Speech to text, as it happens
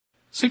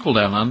SQL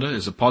Down Under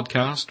is a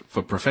podcast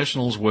for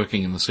professionals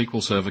working in the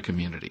SQL Server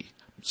community.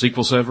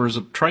 SQL Server is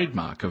a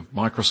trademark of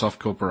Microsoft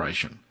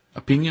Corporation.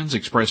 Opinions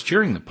expressed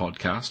during the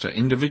podcast are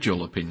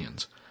individual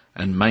opinions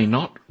and may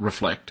not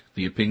reflect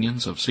the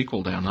opinions of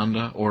SQL Down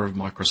Under or of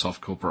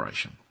Microsoft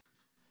Corporation.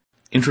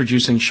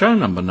 Introducing show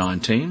number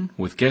 19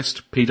 with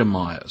guest Peter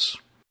Myers.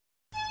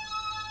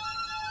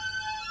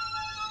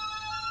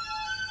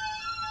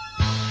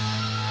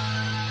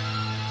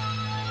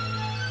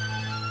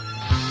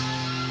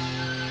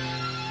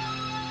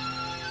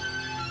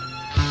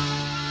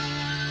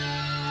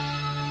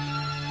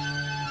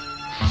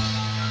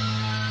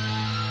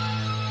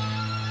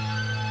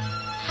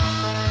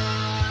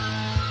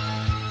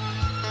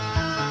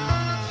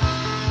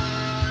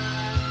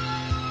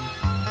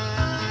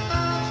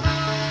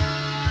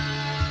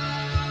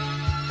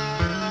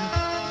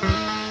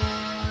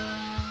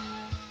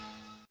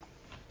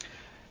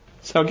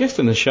 So our guest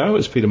in the show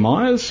is Peter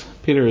Myers.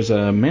 Peter is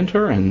a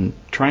mentor and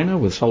trainer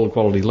with Solid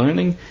Quality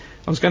Learning.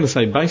 I was going to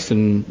say based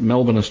in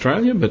Melbourne,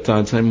 Australia, but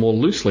I'd say more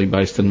loosely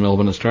based in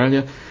Melbourne,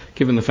 Australia,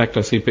 given the fact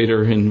I see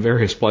Peter in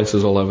various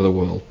places all over the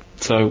world.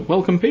 So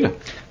welcome, Peter.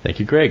 Thank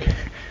you, Greg.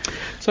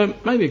 So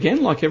maybe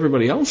again, like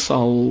everybody else,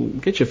 I'll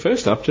get you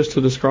first up just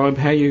to describe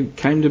how you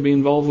came to be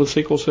involved with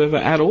SQL Server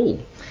at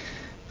all.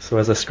 So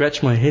as I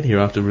scratch my head here,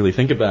 I have to really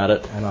think about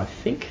it, and I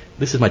think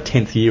this is my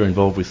 10th year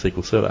involved with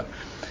SQL Server.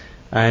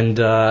 And,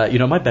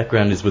 my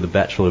background is with a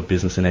Bachelor of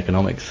Business in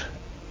Economics,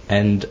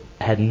 and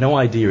had no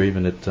idea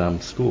even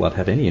at school I'd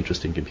have any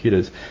interest in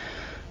computers.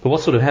 But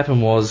what sort of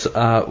happened was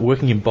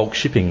working in bulk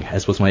shipping,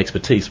 as was my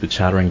expertise with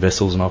chartering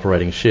vessels and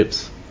operating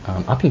ships,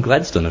 up in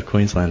Gladstone of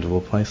Queensland, of all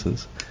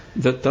places.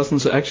 That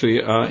doesn't actually,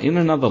 in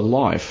another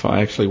life,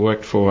 I actually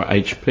worked for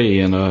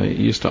HP, and I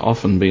used to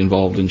often be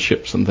involved in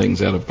ships and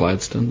things out of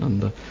Gladstone,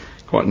 and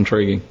quite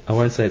intriguing. I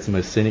won't say it's the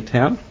most scenic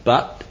town,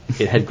 but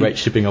it had great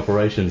shipping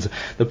operations.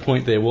 The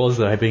point there was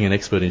that I, being an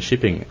expert in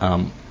shipping,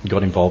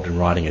 got involved in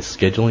writing a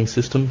scheduling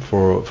system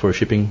for a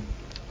shipping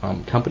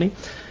company.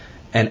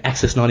 And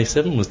Access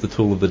 97 was the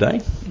tool of the day.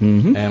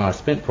 Mm-hmm. And I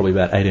spent probably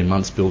about 18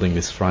 months building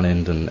this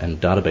front-end and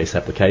database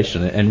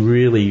application, and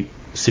really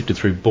sifted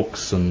through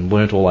books and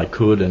learnt all I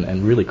could,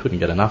 and really couldn't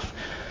get enough.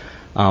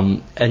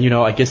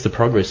 I guess the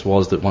progress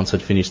was that once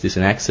I'd finished this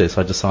in Access,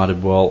 I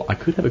decided, well, I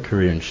could have a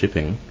career in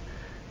shipping.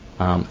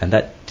 And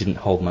that didn't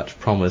hold much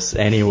promise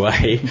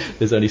anyway.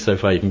 There's only so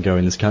far you can go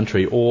in this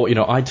country. Or,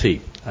 IT.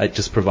 It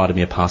just provided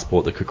me a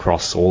passport that could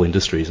cross all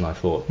industries, and I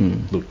thought,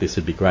 look, this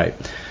would be great.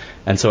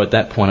 And so at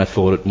that point I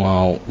thought,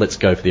 well, let's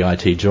go for the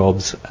IT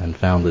jobs, and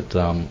found that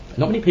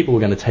not many people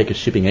were going to take a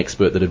shipping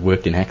expert that had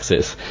worked in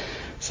Access.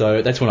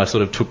 So that's when I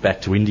sort of took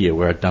back to India,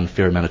 where I'd done a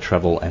fair amount of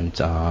travel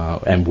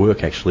and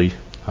work, actually.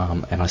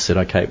 And I said,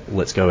 okay,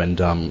 let's go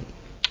and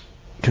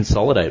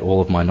consolidate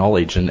all of my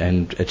knowledge and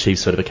achieve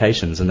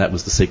certifications, and that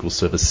was the SQL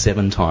Server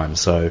 7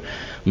 times. So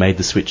made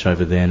the switch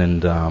over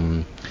then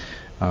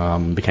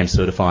and became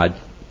certified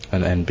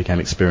and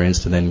became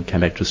experienced, and then came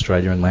back to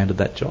Australia and landed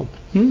that job.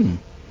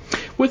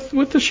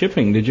 With the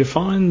shipping, did you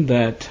find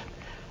that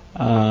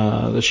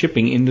the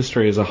shipping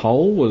industry as a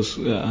whole was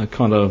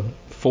kind of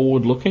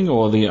forward-looking,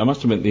 or I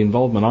must admit the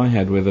involvement I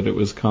had with it, it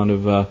was kind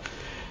of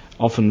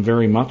often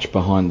very much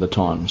behind the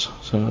times,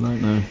 so I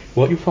don't know.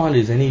 What you find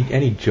is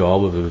any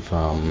job of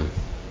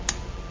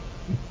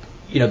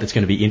that's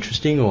going to be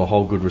interesting or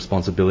hold good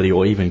responsibility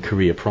or even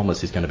career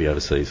promise is going to be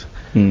overseas.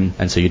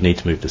 And so you'd need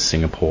to move to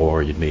Singapore,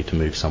 or you'd need to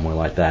move somewhere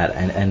like that,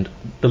 and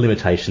the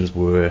limitations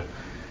were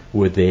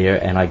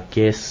there, and I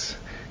guess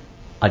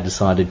I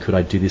decided, could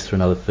I do this for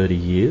another 30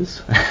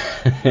 years?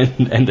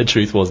 and the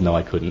truth was, no,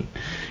 I couldn't.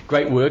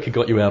 Great work, it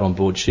got you out on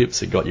board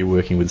ships, it got you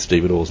working with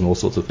stevedores and all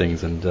sorts of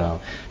things, and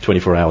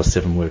 24 hours,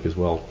 7 work as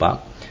well.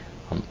 But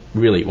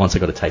really, once I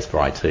got a taste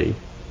for IT, I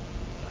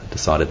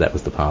decided that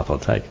was the path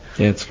I'd take.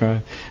 Yeah, it's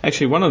great.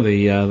 Actually, one of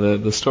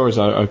the stories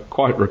I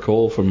quite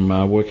recall from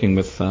working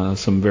with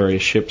some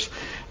various ships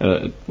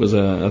was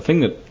a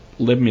thing that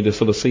led me to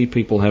sort of see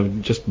people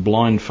have just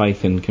blind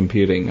faith in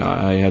computing.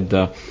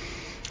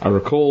 I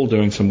recall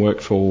doing some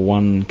work for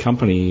one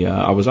company.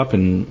 I was up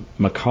in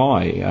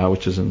Mackay,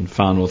 which is in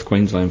far north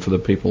Queensland for the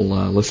people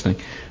listening,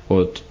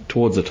 or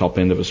towards the top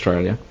end of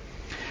Australia.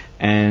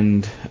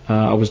 And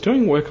I was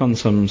doing work on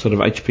some sort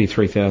of HP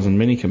 3000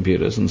 mini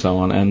computers and so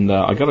on, and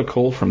I got a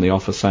call from the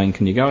office saying,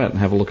 can you go out and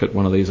have a look at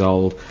one of these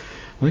old,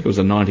 I think it was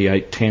a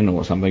 9810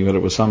 or something, but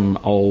it was some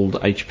old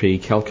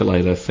HP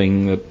calculator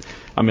thing that,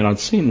 I'd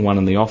seen one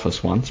in the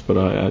office once, but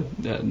I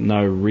had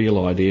no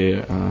real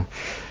idea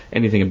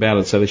anything about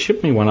it. So they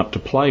shipped me one up to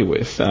play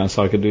with,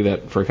 so I could do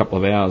that for a couple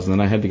of hours, and then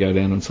I had to go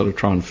down and sort of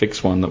try and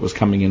fix one that was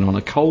coming in on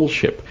a coal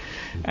ship.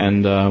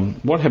 And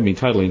what had me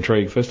totally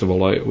intrigued, first of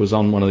all, it was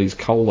on one of these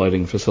coal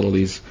loading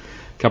facilities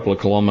a couple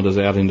of kilometres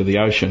out into the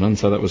ocean, and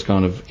so that was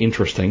kind of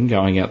interesting,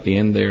 going out the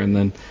end there, and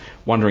then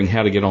wondering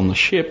how to get on the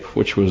ship,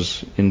 which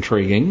was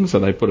intriguing. So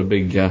they put a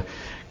big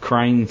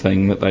crane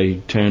thing that they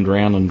turned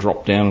around and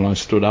dropped down, and I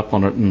stood up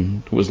on it,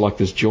 and it was like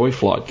this joy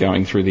flight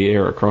going through the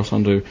air across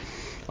onto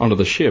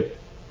the ship.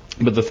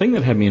 But the thing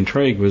that had me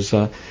intrigued was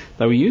they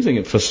were using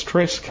it for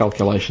stress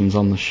calculations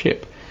on the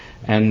ship.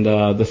 And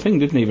the thing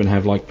didn't even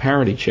have like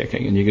parity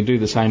checking, and you could do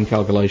the same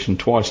calculation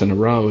twice in a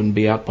row and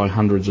be out by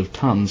hundreds of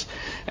tons.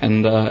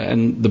 And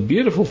the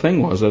beautiful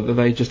thing was that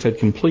they just had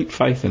complete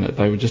faith in it.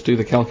 They would just do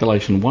the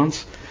calculation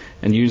once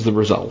and use the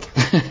result.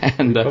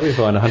 And probably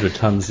find 100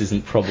 tons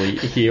isn't probably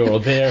here or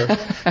there.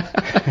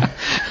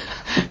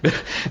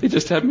 It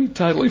just had me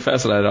totally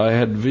fascinated. I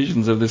had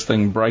visions of this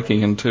thing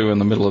breaking in two in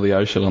the middle of the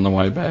ocean on the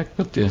way back.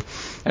 But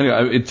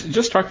anyway, it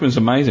just struck me as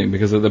amazing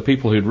because of the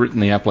people who'd written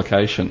the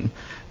application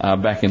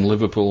back in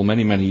Liverpool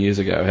many, many years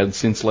ago had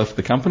since left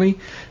the company,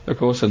 of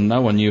course, and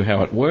no one knew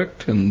how it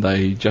worked, and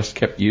they just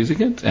kept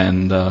using it,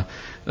 and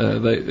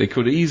they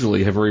could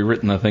easily have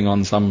rewritten the thing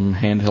on some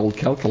handheld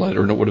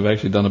calculator, and it would have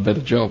actually done a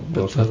better job.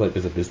 Well, it sounds like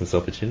there's a business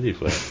opportunity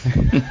for you.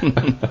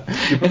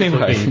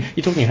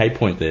 You're talking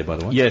Haypoint there, by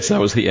the way. Yes,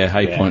 that was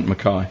Haypoint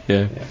Mackay.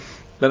 Yeah.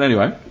 But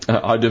anyway,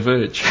 I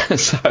diverge.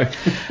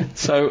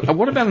 So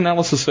what about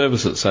analysis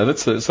services? So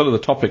that's sort of the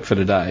topic for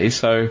today.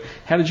 So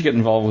how did you get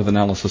involved with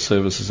analysis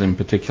services in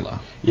particular?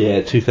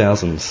 Yeah,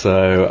 2000.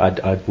 So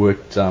I'd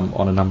worked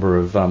on a number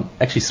of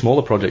actually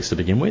smaller projects to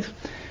begin with.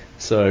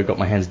 So got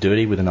my hands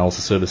dirty with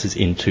analysis services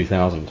in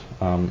 2000.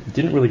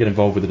 Didn't really get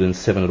involved with it in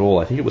 7 at all.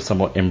 I think it was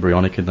somewhat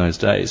embryonic in those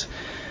days.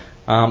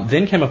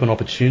 Then came up an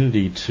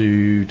opportunity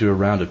to do a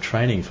round of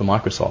training for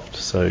Microsoft.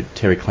 So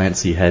Terry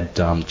Clancy had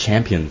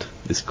championed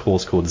this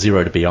course called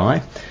Zero to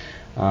BI.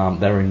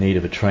 They were in need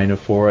of a trainer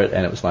for it,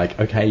 and it was like,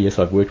 okay, yes,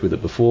 I've worked with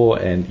it before,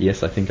 and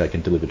yes, I think I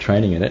can deliver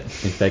training in it.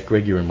 In fact,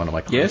 Greg, you were in one of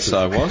my classes. Yes,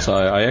 I was.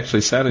 I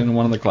actually sat in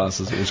one of the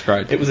classes. It was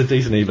great. It was a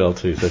decent email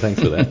too, so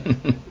thanks for that.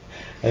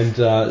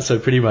 And so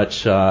pretty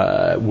much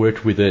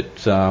worked with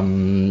it.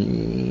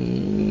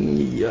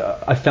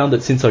 I found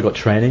that since I got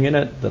training in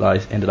it, that I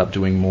ended up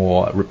doing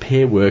more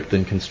repair work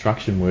than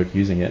construction work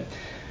using it.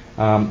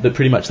 But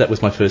pretty much that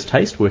was my first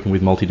taste, working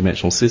with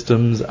multidimensional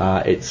systems.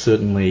 It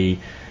certainly,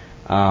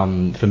 for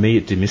me,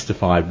 it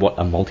demystified what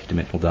a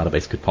multidimensional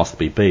database could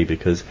possibly be,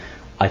 because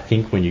I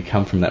think when you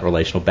come from that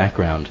relational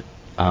background,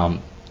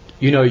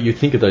 you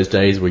think of those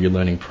days where you're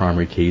learning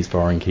primary keys,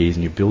 foreign keys,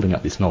 and you're building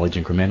up this knowledge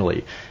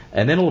incrementally.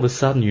 And then all of a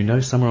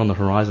sudden, somewhere on the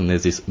horizon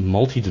there's this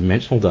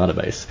multi-dimensional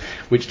database,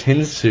 which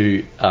tends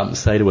to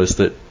say to us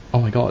that, oh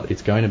my God,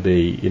 it's going to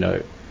be,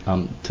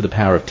 to the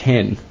power of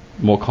 10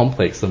 more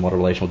complex than what a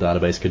relational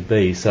database could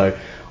be. So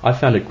I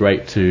found it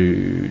great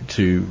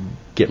to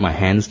get my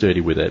hands dirty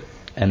with it,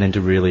 and then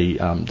to really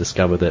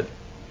discover that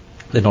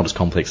they're not as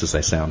complex as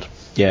they sound.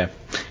 Yeah.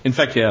 In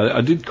fact, I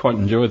did quite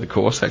enjoy the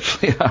course,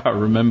 actually, I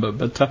remember.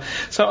 But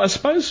so I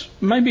suppose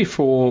maybe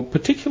for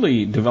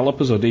particularly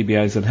developers or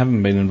DBAs that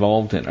haven't been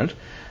involved in it,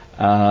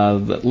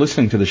 that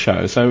listening to the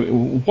show, so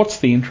what's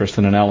the interest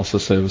in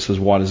analysis services?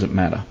 Why does it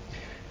matter?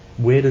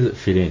 Where does it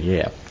fit in?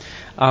 Yeah.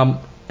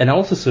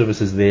 Analysis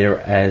services there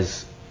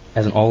as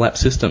an OLAP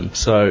system.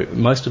 So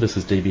most of us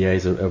as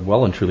DBAs are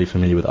well and truly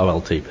familiar with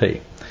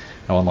OLTP.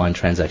 Online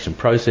transaction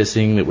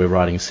processing, that we're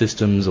writing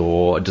systems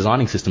or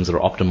designing systems that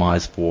are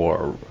optimized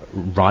for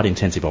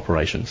write-intensive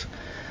operations.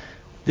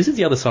 This is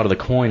the other side of the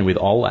coin with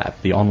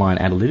OLAP, the online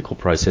analytical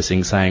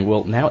processing, saying,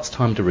 well, now it's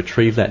time to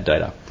retrieve that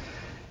data.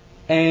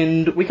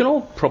 And we can all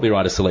probably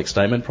write a select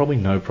statement, probably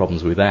no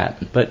problems with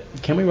that. But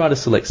can we write a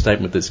select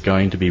statement that's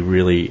going to be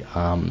really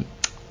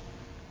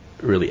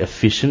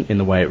efficient in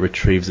the way it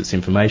retrieves its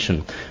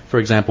information? For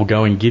example,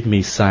 go and give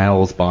me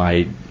sales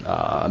by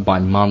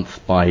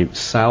month, by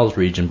sales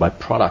region, by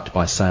product,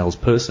 by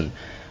salesperson.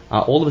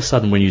 All of a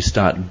sudden, when you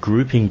start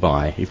grouping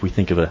by, if we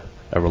think of a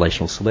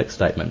relational select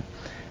statement,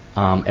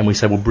 and we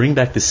say, well, bring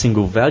back the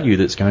single value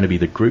that's going to be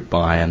the group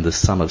by and the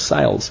sum of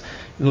sales,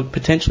 look,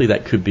 potentially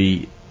that could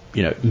be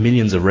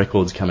millions of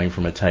records coming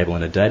from a table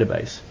in a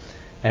database.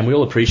 And we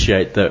all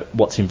appreciate that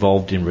what's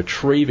involved in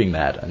retrieving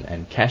that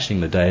and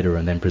caching the data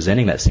and then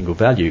presenting that single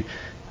value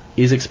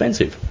is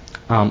expensive.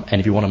 And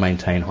if you want to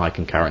maintain high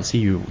concurrency,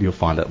 you'll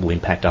find that will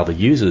impact other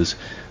users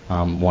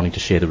wanting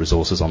to share the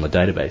resources on the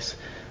database.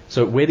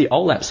 So where the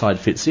OLAP side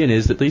fits in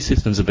is that these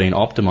systems have been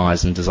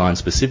optimized and designed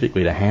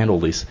specifically to handle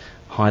these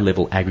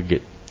high-level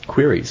aggregate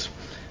queries.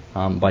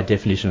 By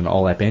definition, an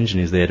OLAP engine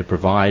is there to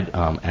provide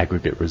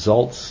aggregate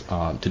results,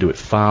 to do it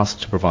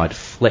fast, to provide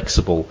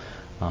flexible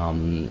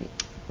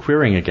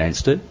querying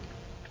against it,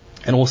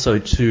 and also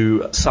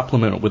to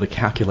supplement it with a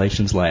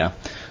calculations layer,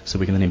 so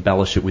we can then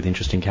embellish it with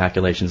interesting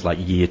calculations like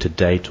year to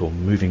date or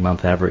moving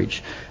month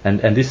average. And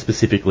this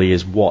specifically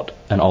is what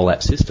an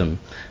OLAP system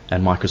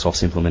and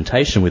Microsoft's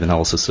implementation with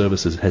analysis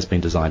services has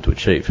been designed to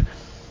achieve.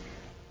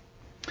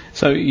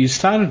 So you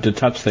started to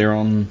touch there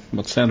on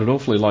what sounded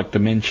awfully like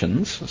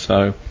dimensions.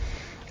 So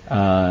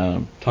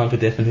time for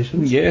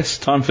definitions? Yes,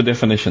 time for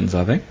definitions,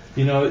 I think.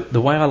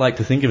 The way I like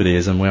to think of it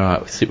is, and where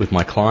I sit with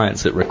my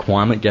clients at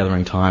requirement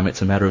gathering time,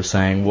 it's a matter of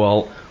saying,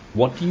 well,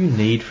 what do you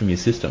need from your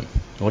system?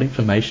 What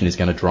information is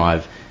going to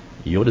drive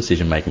your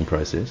decision-making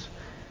process?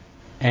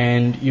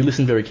 And you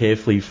listen very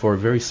carefully for a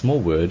very small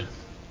word,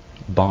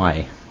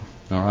 by.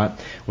 All right?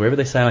 Wherever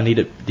they say I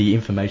need the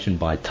information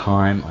by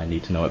time, I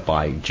need to know it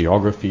by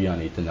geography, I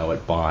need to know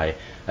it by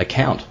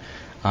account.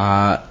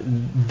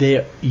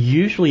 they're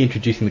usually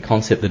introducing the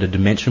concept that a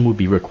dimension would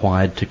be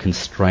required to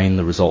constrain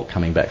the result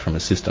coming back from a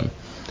system.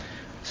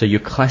 So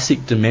your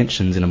classic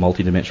dimensions in a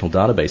multi-dimensional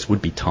database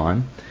would be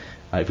time.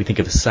 If we think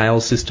of a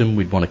sales system,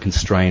 we'd want to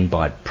constrain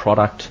by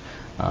product,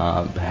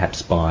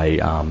 perhaps by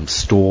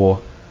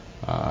store,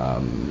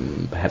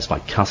 perhaps by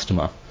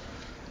customer.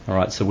 All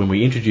right, so when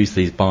we introduce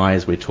these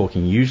bys, we're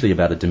talking usually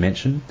about a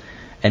dimension,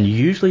 and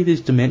usually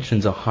these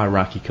dimensions are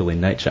hierarchical in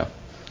nature.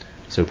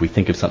 So if we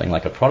think of something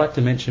like a product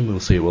dimension, we'll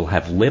see it will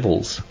have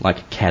levels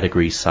like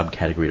category,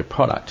 subcategory to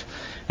product.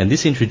 And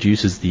this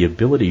introduces the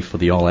ability for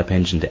the OLAP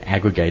engine to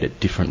aggregate at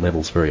different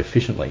levels very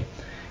efficiently.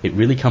 It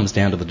really comes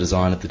down to the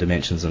design of the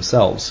dimensions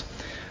themselves.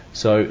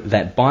 So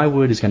that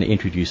byword is going to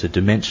introduce a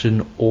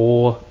dimension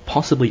or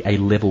possibly a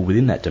level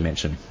within that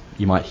dimension.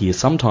 You might hear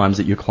sometimes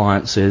that your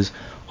client says,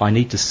 I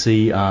need to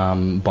see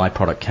by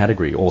product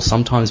category, or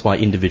sometimes by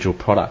individual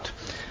product.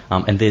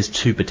 And there's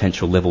two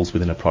potential levels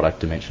within a product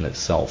dimension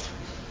itself.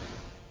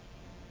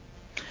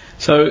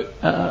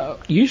 So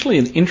usually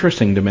an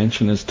interesting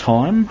dimension is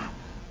time.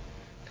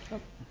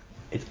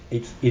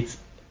 It's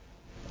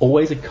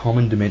always a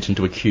common dimension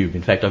to a cube.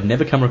 In fact, I've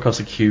never come across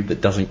a cube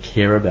that doesn't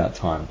care about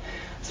time.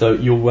 So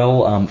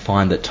you'll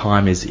find that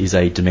time is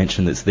a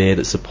dimension that's there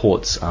that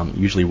supports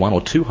usually one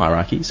or two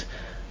hierarchies.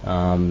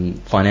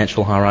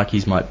 Financial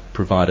hierarchies might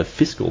provide a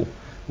fiscal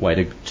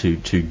way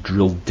to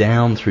drill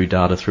down through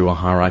data through a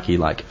hierarchy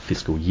like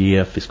fiscal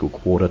year, fiscal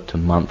quarter to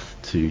month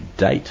to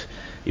date,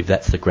 if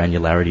that's the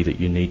granularity that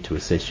you need to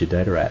assess your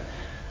data at.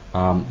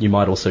 You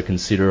might also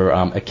consider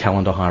a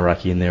calendar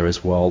hierarchy in there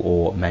as well,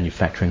 or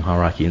manufacturing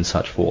hierarchy and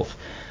such forth.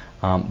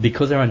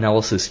 Because our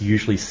analysis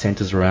usually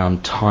centres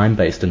around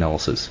time-based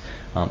analysis,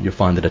 you'll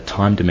find that a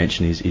time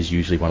dimension is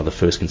usually one of the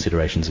first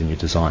considerations in your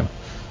design.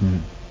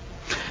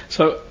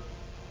 So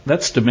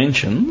that's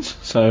dimensions.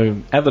 So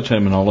other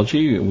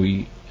terminology,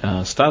 we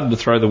started to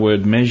throw the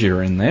word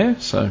measure in there.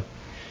 So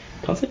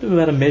concept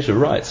about a measure,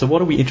 right. So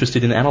what are we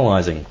interested in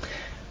analysing?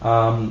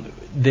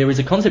 There is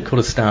a concept called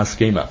a star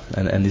schema,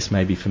 and this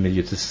may be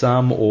familiar to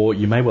some, or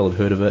you may well have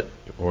heard of it,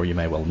 or you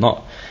may well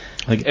not.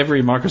 I think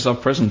every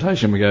Microsoft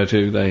presentation we go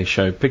to, they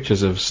show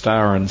pictures of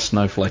star and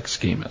snowflake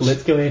schemas.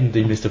 Let's go ahead and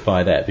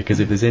demystify that, because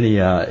if there's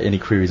any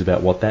queries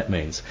about what that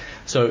means.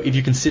 So if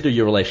you consider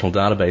your relational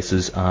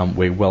databases,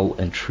 we're well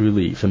and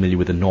truly familiar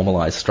with a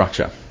normalized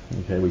structure.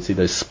 Okay, we see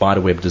those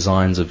spiderweb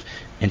designs of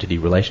entity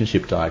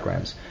relationship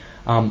diagrams.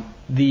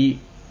 The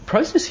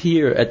process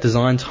here at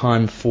design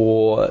time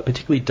for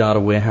particularly data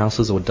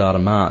warehouses or data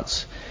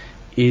marts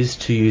is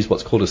to use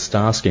what's called a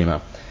star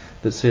schema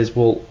that says,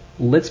 well,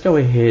 let's go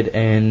ahead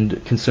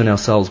and concern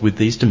ourselves with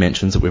these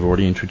dimensions that we've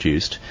already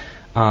introduced.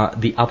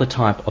 The other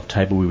type of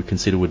table we would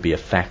consider would be a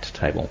fact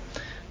table.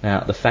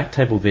 Now, the fact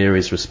table there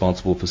is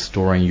responsible for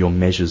storing your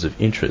measures of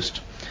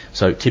interest.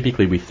 So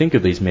typically we think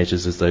of these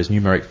measures as those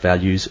numeric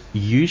values,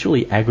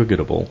 usually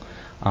aggregatable,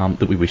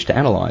 that we wish to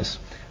analyse.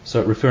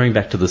 So referring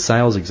back to the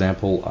sales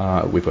example,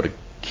 we've got a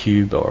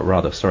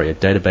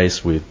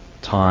database with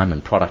time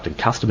and product and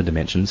customer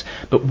dimensions.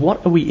 But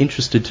what are we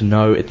interested to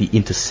know at the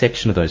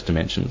intersection of those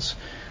dimensions?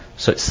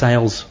 So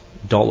sales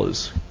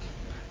dollars,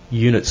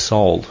 units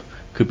sold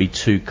could be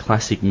two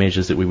classic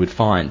measures that we would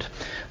find.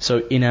 So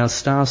in our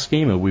star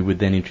schema, we would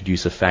then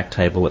introduce a fact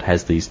table that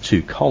has these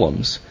two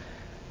columns,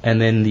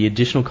 and then the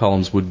additional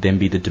columns would then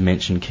be the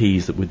dimension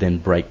keys that would then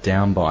break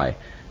down by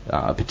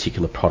a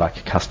particular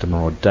product,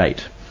 customer, or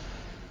date.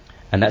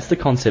 And that's the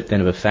concept then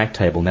of a fact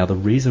table. Now, the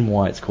reason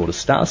why it's called a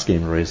star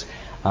schema is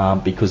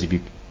because if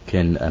you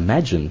can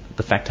imagine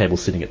the fact table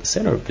sitting at the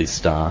center of this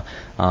star,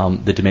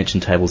 the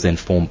dimension tables then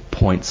form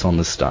points on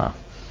the star.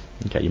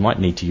 Okay, you might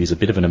need to use a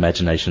bit of an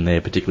imagination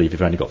there, particularly if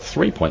you've only got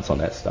 3 points on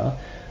that star,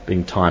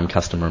 being time,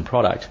 customer, and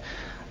product.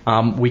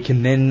 We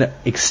can then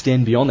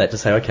extend beyond that to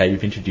say, okay,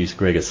 you've introduced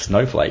Greg as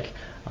Snowflake.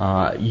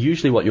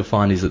 Usually what you'll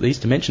find is that these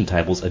dimension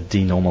tables are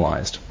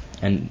denormalized.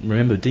 And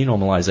remember,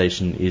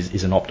 denormalization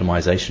is an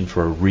optimization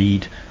for a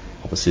read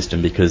of a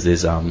system because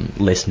there's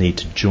less need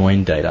to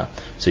join data,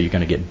 so you're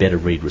going to get better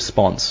read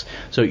response.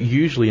 So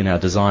usually in our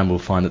design we'll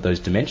find that those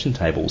dimension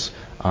tables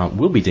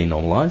will be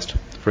denormalized.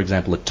 For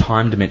example, a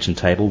time dimension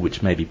table,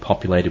 which may be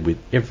populated with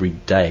every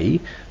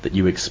day that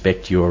you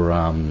expect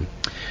your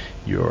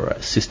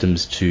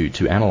systems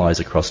to analyze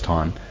across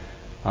time,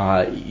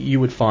 you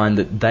would find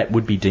that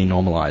would be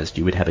denormalized.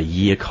 You would have a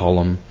year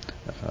column,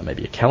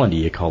 maybe a calendar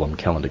year column,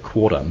 calendar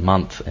quarter,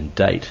 month, and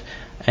date.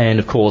 And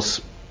of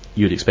course,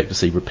 you'd expect to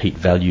see repeat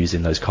values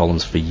in those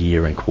columns for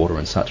year and quarter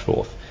and such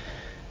forth.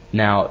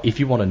 Now, if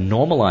you want to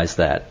normalize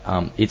that,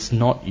 it's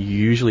not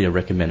usually a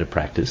recommended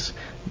practice,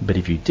 but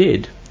if you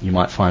did, you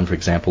might find, for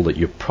example, that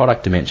your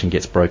product dimension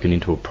gets broken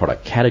into a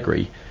product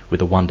category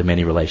with a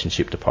one-to-many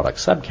relationship to product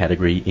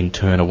subcategory, in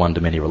turn a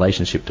one-to-many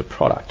relationship to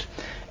product.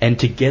 And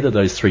together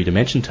those three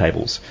dimension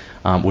tables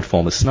would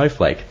form a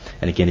snowflake.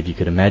 And again, if you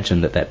could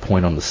imagine that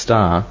point on the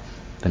star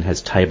then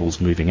has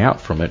tables moving out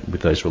from it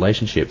with those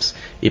relationships,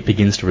 it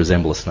begins to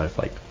resemble a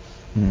snowflake.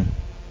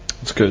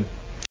 That's good.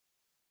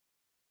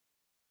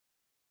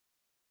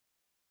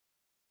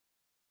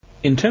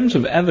 in terms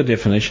of other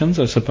definitions,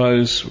 I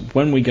suppose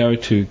when we go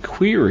to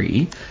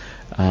query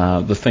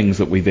the things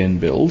that we then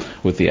build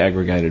with the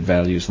aggregated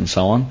values and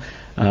so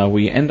on,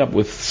 we end up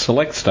with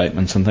select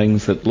statements and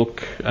things that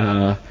look,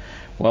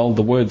 well,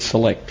 the word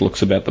select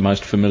looks about the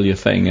most familiar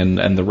thing,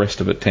 and the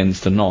rest of it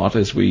tends to not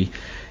as we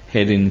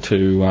head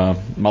into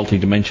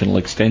multi-dimensional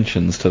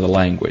extensions to the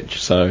language.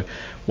 So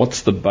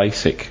what's the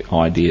basic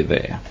idea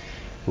there?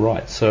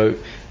 Right, so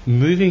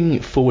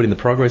moving forward in the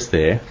progress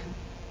there,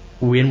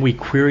 when we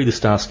query the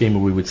star schema,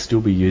 we would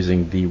still be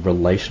using the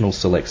relational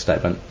select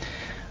statement.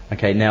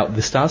 Okay, now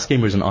the star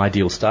schema is an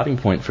ideal starting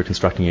point for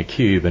constructing a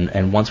cube,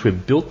 and once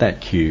we've built that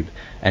cube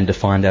and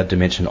defined our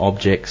dimension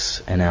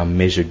objects and our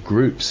measure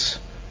groups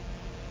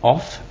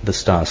off the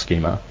star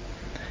schema,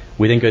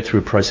 we then go through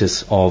a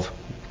process of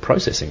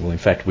processing. Well, in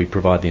fact, we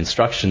provide the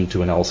instruction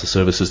to analysis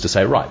services to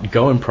say, right,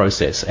 go and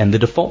process. And the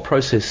default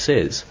process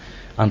says,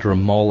 under a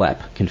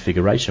MOLAP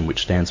configuration,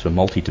 which stands for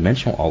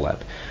multi-dimensional OLAP,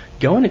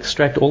 go and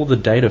extract all of the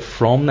data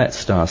from that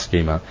star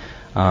schema,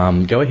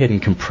 go ahead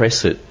and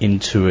compress it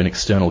into an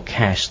external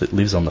cache that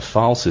lives on the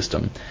file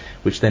system,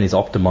 which then is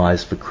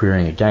optimized for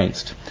querying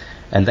against.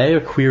 And they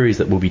are queries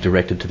that will be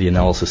directed to the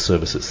analysis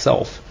service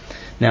itself.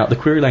 Now, the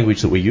query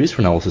language that we use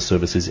for analysis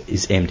services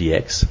is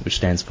MDX, which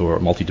stands for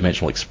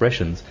multi-dimensional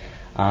expressions.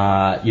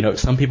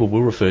 Some people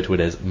will refer to it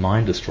as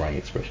mind-destroying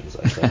expressions.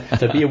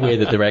 So be aware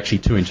that there are actually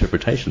two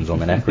interpretations on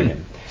that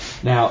acronym.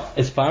 Now,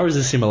 as far as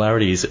the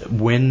similarities,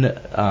 when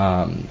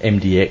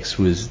MDX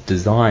was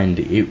designed,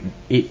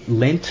 it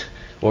lent,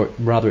 or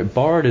rather it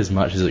borrowed as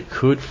much as it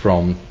could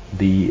from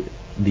the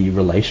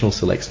relational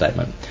select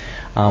statement.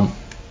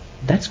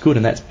 That's good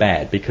and that's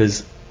bad,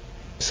 because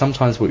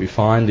sometimes what we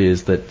find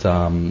is that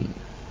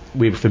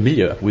we're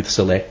familiar with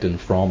select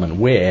and from and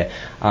where,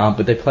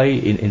 but they play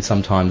in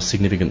sometimes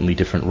significantly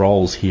different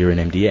roles here in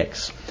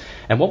MDX.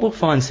 And what we'll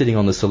find sitting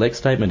on the select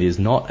statement is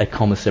not a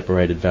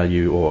comma-separated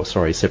value,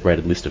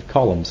 separated list of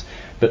columns,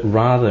 but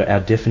rather our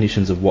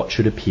definitions of what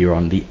should appear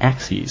on the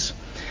axes.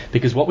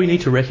 Because what we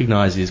need to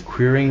recognize is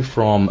querying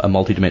from a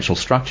multidimensional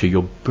structure,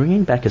 you're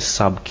bringing back a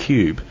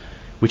subcube,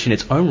 which in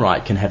its own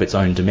right can have its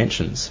own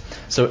dimensions.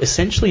 So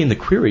essentially in the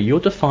query, you're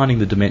defining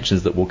the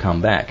dimensions that will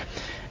come back.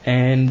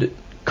 And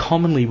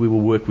commonly we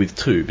will work with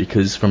two,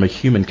 because from a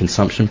human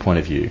consumption point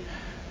of view,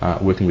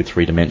 working with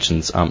 3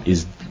 dimensions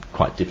is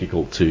quite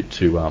difficult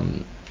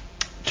to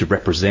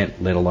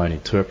represent, let alone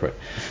interpret.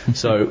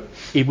 So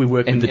if we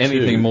work with the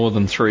anything two, more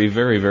than 3,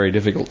 very, very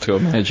difficult to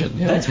imagine.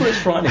 Yeah. That's what it's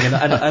frightening.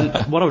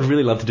 And what I would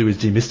really love to do is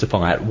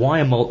demystify it.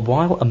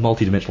 While a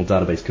multidimensional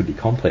database could be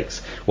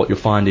complex, what you'll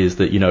find is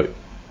that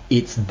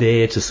it's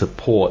there to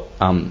support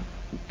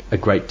a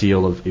great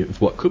deal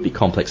of what could be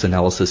complex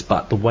analysis,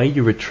 but the way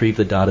you retrieve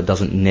the data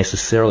doesn't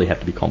necessarily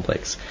have to be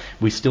complex.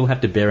 We still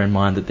have to bear in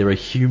mind that there are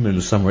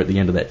humans somewhere at the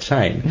end of that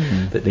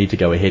chain that need to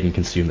go ahead and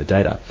consume the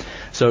data.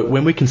 So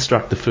when we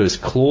construct the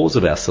first clause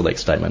of our select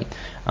statement,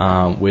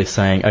 we're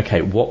saying,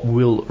 okay, what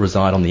will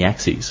reside on the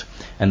axes?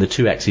 And the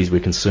 2 axes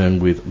we're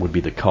concerned with would be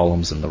the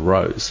columns and the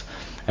rows.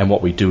 And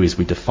what we do is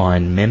we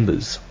define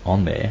members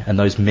on there, and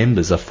those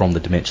members are from the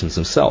dimensions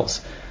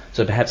themselves.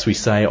 So perhaps we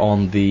say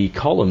on the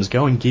columns,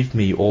 go and give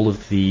me all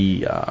of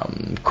the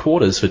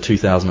quarters for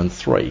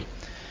 2003.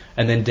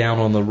 And then down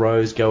on the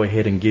rows, go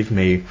ahead and give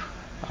me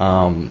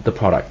the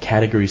product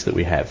categories that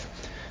we have.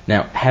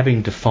 Now,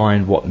 having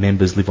defined what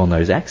members live on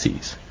those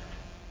axes,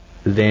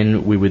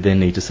 then we would then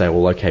need to say,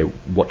 well, okay,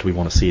 what do we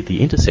want to see at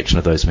the intersection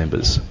of those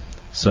members?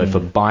 So for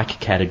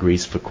bike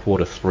categories for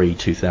quarter 3,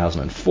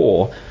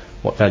 2004,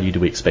 what value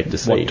do we expect to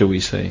see? What do we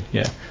see?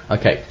 Yeah.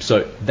 Okay,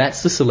 so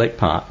that's the select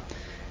part.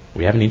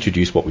 We haven't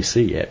introduced what we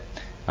see yet.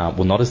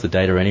 Well, not as the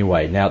data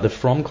anyway. Now, the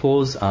from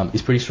clause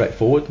is pretty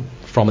straightforward,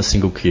 from a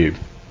single cube.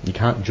 You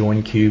can't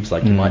join cubes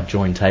like you might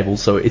join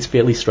tables, so it's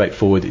fairly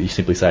straightforward that you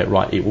simply say,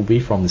 right, it will be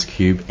from this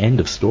cube, end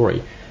of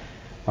story.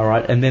 All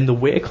right, and then the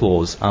where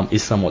clause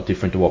is somewhat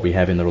different to what we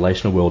have in the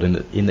relational world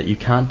in that you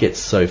can't get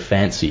so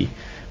fancy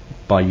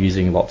by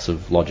using lots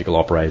of logical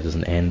operators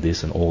and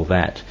this and all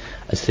that.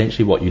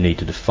 Essentially what you need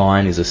to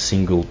define is a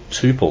single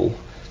tuple.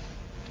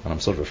 And I'm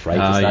sort of afraid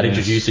to start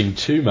introducing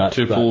too much.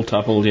 Tuple,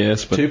 tuple,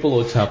 yes. But tuple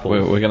or tuple.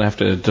 We're going to have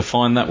to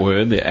define that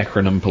word, the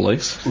acronym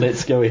police.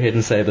 Let's go ahead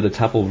and say that a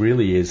tuple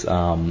really is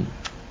an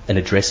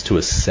address to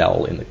a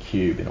cell in the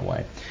cube in a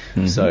way.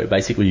 So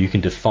basically you can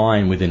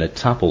define within a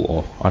tuple,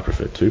 or I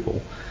prefer tuple,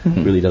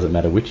 it really doesn't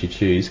matter which you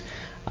choose,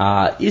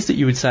 is that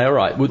you would say, all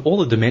right, with all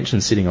the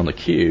dimensions sitting on the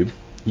cube,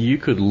 you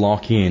could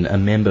lock in a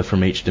member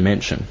from each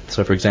dimension.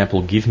 So for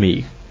example, give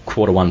me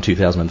quarter 1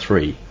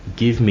 2003,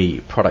 give me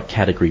product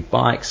category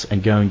bikes,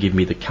 and go and give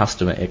me the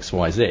customer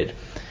XYZ.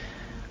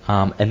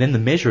 And then the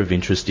measure of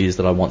interest is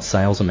that I want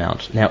sales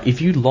amount. Now,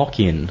 if you lock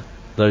in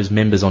those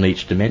members on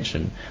each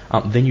dimension,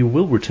 then you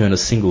will return a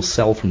single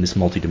cell from this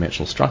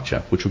multidimensional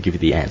structure, which will give you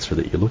the answer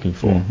that you're looking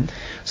for.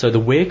 So the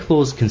where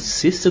clause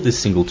consists of this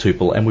single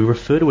tuple, and we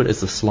refer to it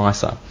as the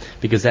slicer,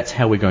 because that's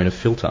how we're going to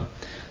filter.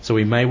 So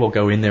we may well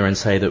go in there and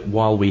say that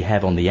while we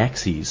have on the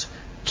axes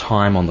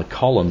time on the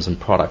columns and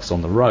products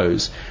on the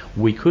rows,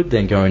 we could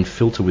then go and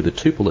filter with a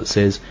tuple that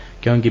says,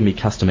 go and give me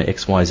customer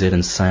XYZ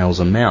and sales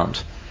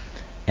amount.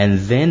 And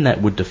then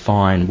that would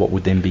define what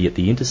would then be at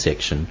the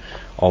intersection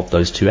of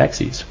those two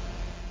axes.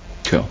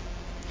 Cool.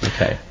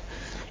 Okay.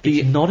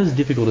 It's not as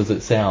difficult as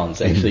it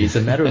sounds, actually. It's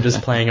a matter of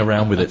just playing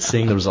around with it,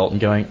 seeing the result and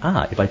going,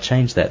 if I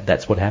change that,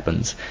 that's what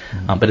happens.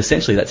 But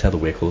essentially, that's how the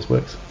where clause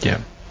works.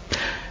 Yeah.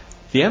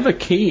 The other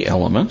key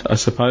element, I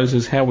suppose,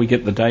 is how we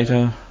get the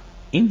data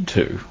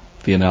into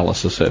the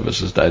analysis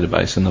services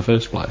database in the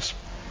first place.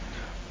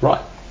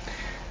 Right.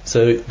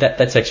 So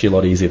that's actually a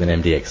lot easier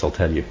than MDX, I'll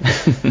tell you.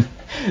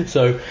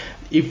 So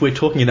if we're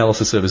talking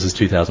analysis services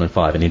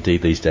 2005, and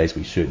indeed these days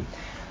we should,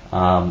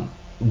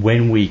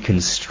 when we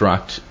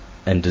construct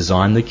and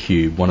design the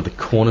cube, one of the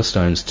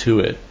cornerstones to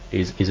it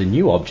is a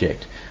new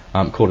object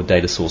called a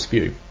data source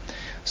view.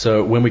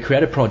 So when we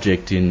create a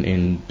project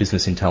in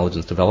Business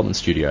Intelligence Development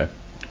Studio,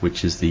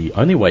 which is the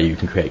only way you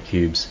can create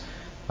cubes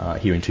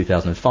here in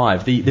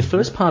 2005, the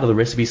first part of the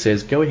recipe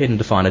says go ahead and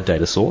define a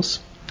data source.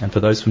 And for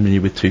those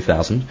familiar with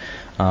 2000,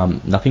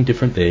 nothing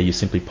different there. You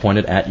simply point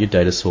it at your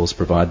data source,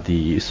 provide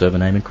the server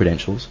name and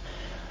credentials.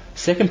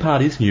 Second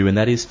part is new, and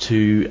that is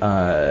to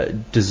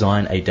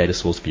design a data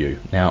source view.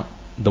 Now,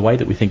 the way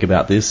that we think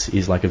about this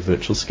is like a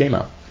virtual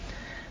schema.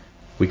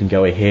 We can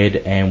go ahead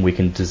and we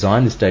can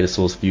design this data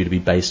source view to be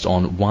based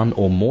on one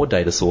or more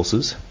data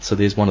sources. So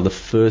there's one of the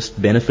first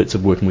benefits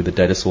of working with the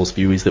data source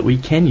view is that we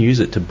can use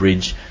it to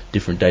bridge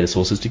different data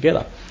sources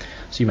together.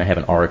 So you may have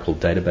an Oracle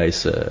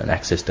database, an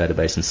Access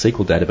database, and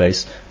SQL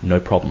database, no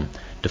problem.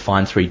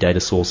 Define 3 data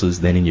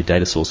sources, then in your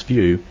data source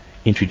view,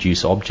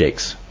 introduce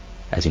objects,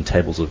 as in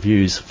tables or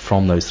views,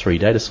 from those 3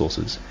 data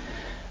sources.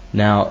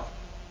 Now,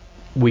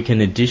 we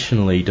can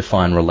additionally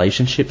define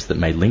relationships that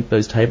may link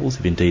those tables,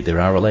 if indeed there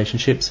are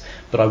relationships.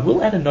 But I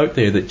will add a note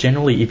there that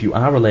generally, if you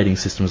are relating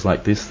systems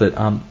like this,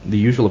 that the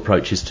usual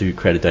approach is to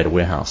create a data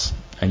warehouse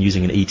and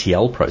using an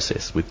ETL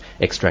process with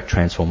extract,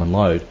 transform, and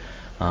load.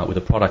 With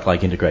a product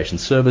like integration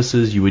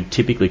services, you would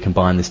typically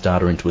combine this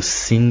data into a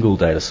single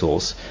data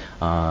source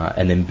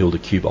and then build a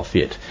cube off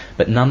it.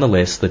 But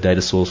nonetheless, the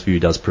data source view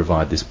does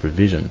provide this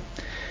provision.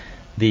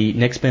 The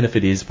next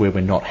benefit is where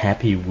we're not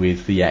happy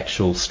with the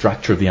actual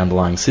structure of the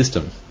underlying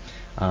system.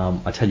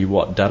 I tell you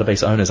what,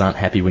 database owners aren't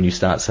happy when you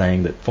start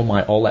saying that for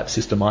my OLAP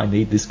system I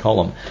need this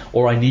column,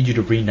 or I need you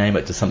to rename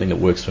it to something that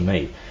works for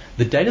me.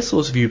 The data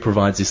source view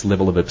provides this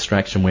level of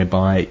abstraction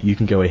whereby you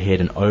can go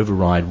ahead and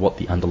override what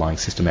the underlying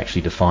system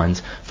actually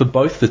defines for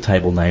both the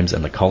table names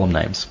and the column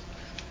names.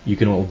 You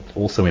can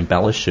also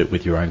embellish it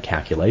with your own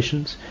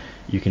calculations.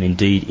 You can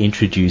indeed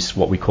introduce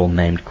what we call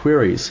named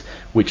queries,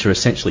 which are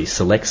essentially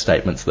select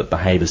statements that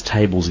behave as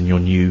tables in your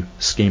new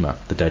schema,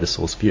 the data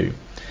source view.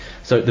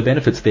 So the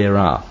benefits there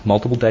are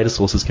multiple data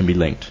sources can be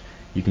linked.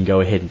 You can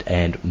go ahead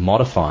and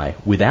modify,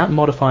 without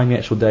modifying the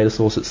actual data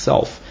source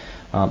itself,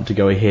 to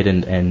go ahead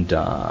and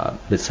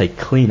let's say,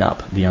 clean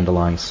up the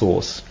underlying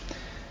source.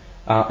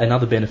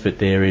 Another benefit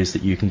there is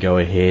that you can go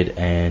ahead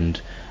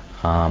and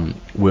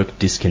work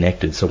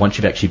disconnected. So once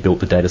you've actually built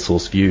the data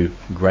source view,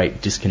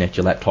 great, disconnect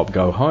your laptop,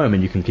 go home,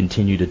 and you can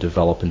continue to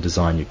develop and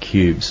design your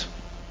cubes.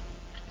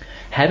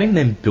 Having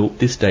then built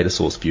this data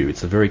source view,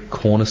 it's the very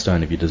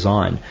cornerstone of your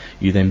design,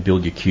 you then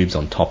build your cubes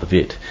on top of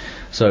it.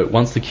 So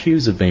once the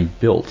cubes have been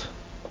built,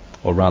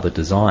 or rather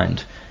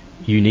designed,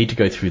 you need to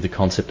go through the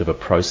concept of a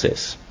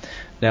process.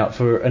 Now,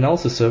 for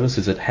analysis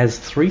services, it has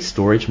 3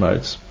 storage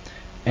modes,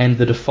 and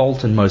the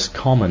default and most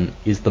common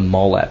is the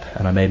MOLAP,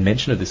 and I made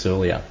mention of this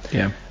earlier.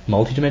 Yeah.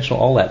 Multidimensional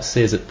OLAP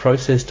says at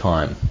process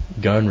time,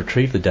 go and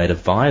retrieve the data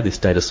via this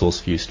data source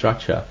view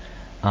structure,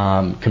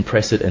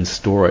 compress it and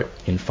store it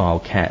in file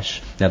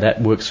cache. Now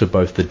that works for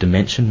both the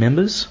dimension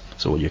members,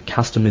 so all your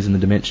customers in the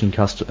dimension,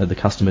 the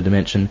customer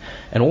dimension,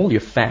 and all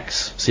your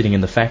facts sitting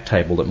in the fact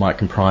table that might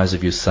comprise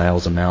of your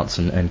sales amounts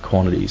and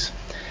quantities.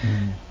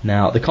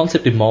 Now the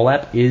concept of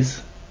MOLAP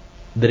is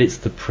that it's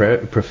the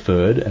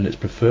preferred, and it's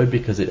preferred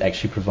because it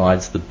actually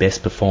provides the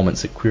best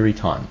performance at query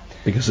time.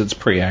 Because it's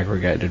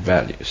pre-aggregated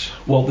values.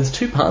 Well, there's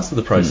 2 parts to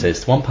the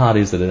process. One part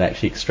is that it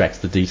actually extracts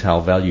the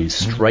detailed values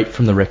straight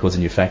from the records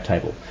in your fact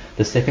table.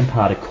 The second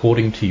part,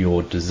 according to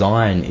your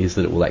design, is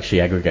that it will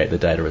actually aggregate the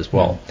data as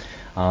well.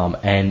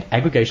 And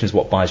aggregation is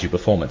what buys you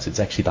performance. It's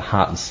actually the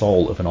heart and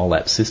soul of an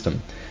OLAP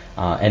system.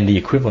 And the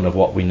equivalent of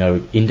what we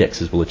know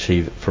indexes will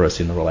achieve for us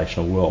in the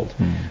relational world.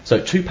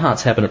 So 2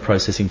 parts happen at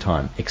processing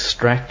time.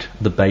 Extract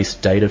the base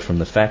data from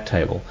the fact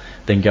table,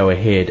 then go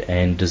ahead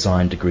and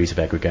design degrees of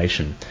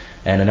aggregation.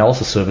 And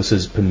analysis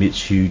services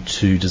permits you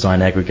to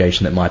design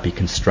aggregation that might be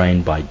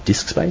constrained by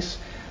disk space,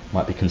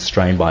 might be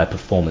constrained by a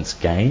performance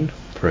gain.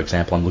 For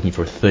example, I'm looking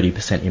for a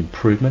 30%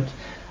 improvement.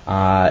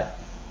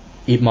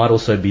 It might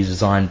also be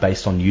designed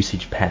based on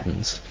usage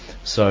patterns.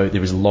 So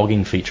there is a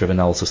logging feature of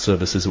analysis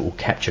services that will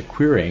capture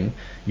querying.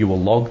 You will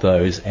log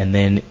those, and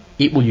then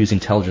it will use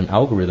intelligent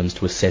algorithms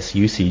to assess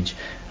usage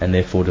and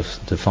therefore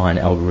define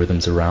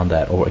algorithms around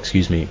that, or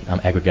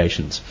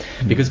aggregations.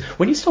 Because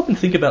when you stop and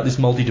think about this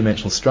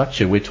multidimensional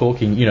structure, we're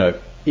talking,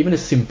 even a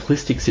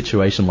simplistic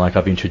situation like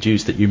I've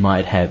introduced, that you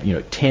might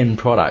have, 10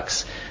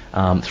 products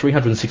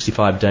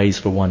 365 days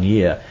for 1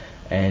 year,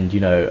 and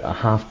a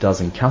half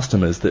dozen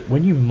customers, that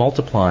when you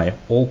multiply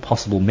all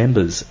possible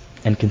members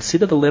and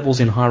consider the levels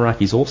in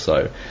hierarchies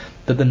also,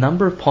 that the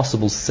number of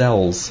possible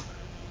cells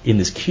in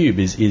this cube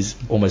is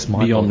almost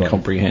mind-boggling. Beyond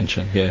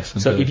comprehension, yes.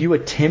 So if you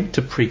attempt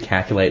to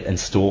pre-calculate and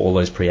store all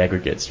those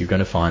pre-aggregates, you're going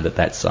to find that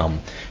that's going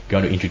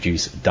to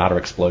introduce data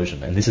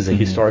explosion. And this is a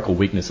historical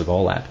weakness of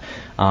OLAP.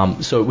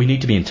 So we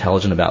need to be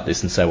intelligent about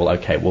this and say,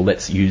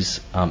 let's use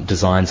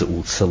designs that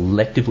will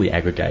selectively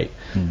aggregate.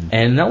 And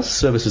analysis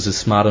services are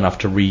smart enough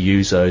to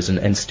reuse those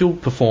and still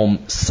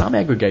perform some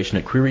aggregation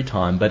at query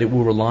time, but it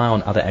will rely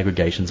on other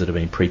aggregations that have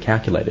been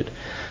pre-calculated.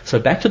 So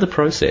back to the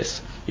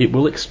process. It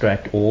will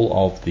extract all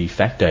of the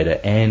fact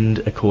data and,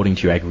 according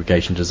to your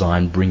aggregation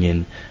design, bring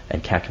in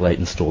and calculate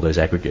and store those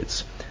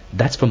aggregates.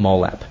 That's for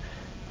MOLAP.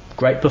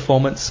 Great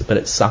performance, but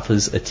it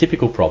suffers a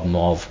typical problem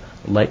of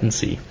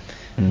latency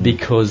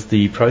because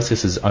the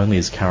process is only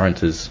as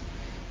current as,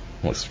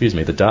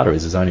 the data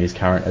is only as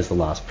current as the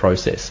last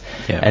process.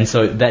 Yeah. And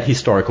so that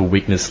historical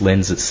weakness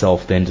lends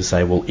itself then to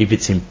say, well, if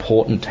it's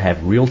important to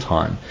have real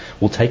time,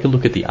 we'll take a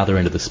look at the other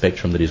end of the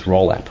spectrum that is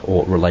ROLAP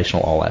or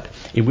relational OLAP,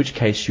 in which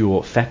case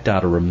your fact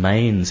data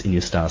remains in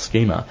your star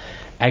schema.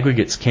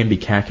 Aggregates can be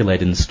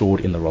calculated and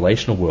stored in the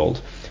relational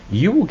world.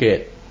 You will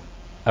get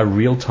a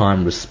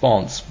real-time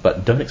response,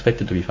 but don't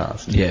expect it to be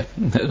fast. Yeah,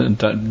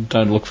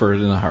 don't look for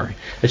it in a hurry.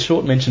 A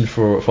short mention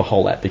for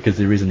WholeApp, because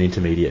there is an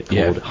intermediate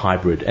called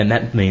hybrid, and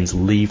that means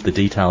leave the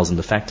details in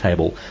the fact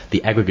table.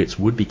 The aggregates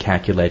would be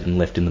calculated and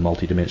left in the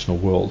multidimensional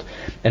world.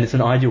 And it's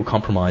an ideal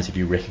compromise if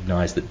you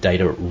recognize that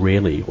data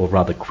rarely, or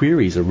rather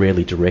queries are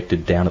rarely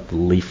directed down at the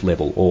leaf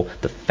level or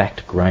the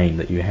fact grain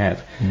that you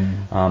have.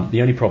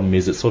 The only problem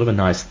is it's sort of a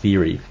nice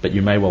theory, but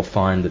you may well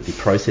find that the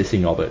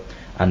processing of it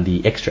and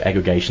the extra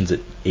aggregations that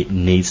it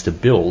needs to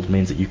build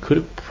means that you could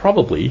have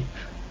probably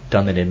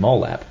done that in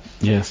MOLAP.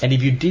 Yes. And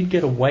if you did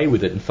get away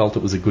with it and felt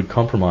it was a good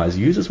compromise,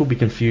 users will be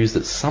confused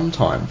that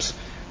sometimes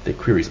their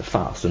queries are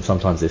fast and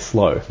sometimes they're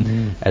slow,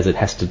 as it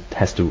has to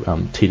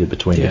teeter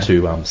between the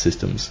two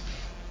systems.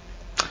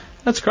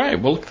 That's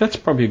great. Well, that's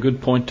probably a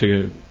good point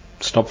to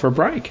stop for a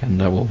break, and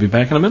we'll be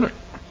back in a minute.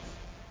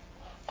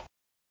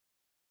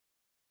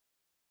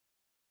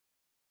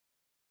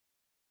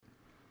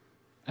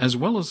 As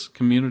well as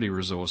community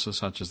resources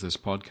such as this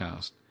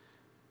podcast,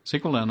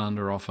 SQL Down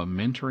Under offer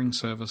mentoring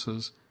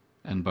services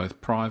and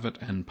both private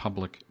and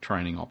public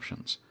training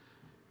options.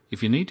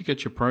 If you need to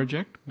get your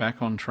project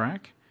back on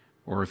track,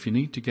 or if you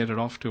need to get it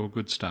off to a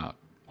good start,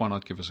 why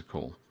not give us a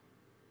call?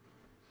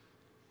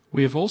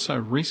 We have also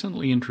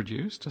recently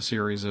introduced a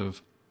series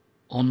of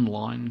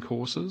online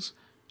courses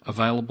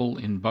available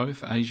in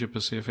both Asia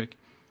Pacific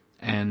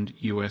and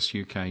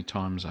US-UK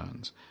time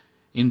zones.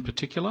 In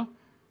particular,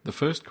 the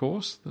first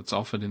course that's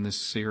offered in this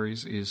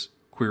series is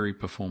Query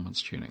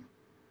Performance Tuning.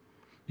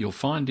 You'll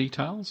find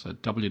details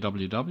at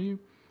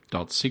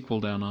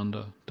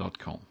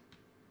www.sqldownunder.com.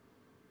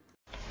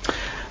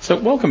 So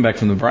welcome back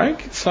from the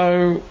break.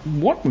 So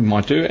what we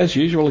might do, as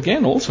usual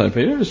again also,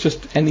 Peter, is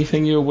just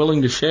anything you're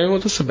willing to share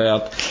with us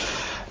about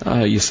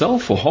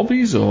yourself or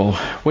hobbies or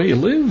where you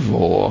live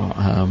or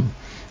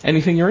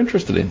anything you're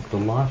interested in. The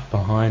life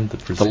behind the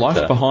presenter. The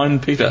life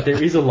behind Peter.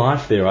 There is a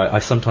life there. I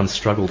sometimes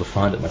struggle to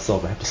find it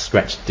myself. I have to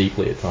scratch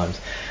deeply at times.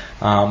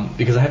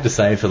 Because I have to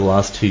say, for the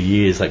last 2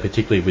 years,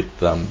 particularly with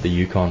the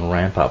Yukon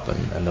ramp up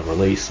and the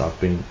release, I've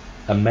been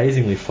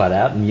amazingly flat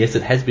out. And yes,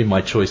 it has been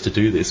my choice to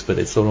do this, but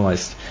it's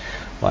almost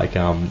like,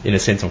 in a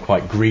sense, I'm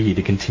quite greedy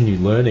to continue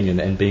learning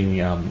and being,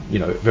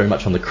 very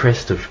much on the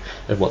crest of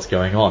what's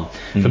going on.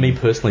 For me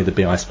personally, the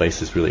BI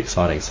space is really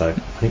exciting, so I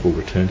think we'll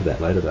return to that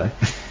later, though.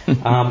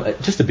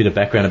 Just a bit of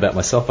background about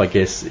myself, I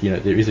guess.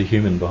 There is a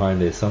human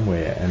behind there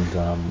somewhere, and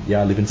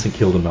I live in St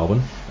Kilda,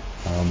 Melbourne,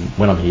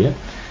 when I'm here.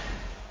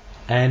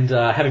 And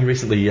having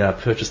recently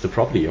purchased a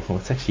property, well,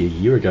 it's actually a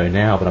year ago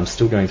now, but I'm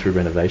still going through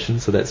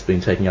renovations, so that's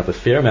been taking up a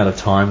fair amount of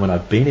time when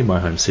I've been in my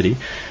home city.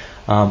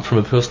 From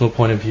a personal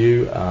point of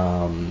view,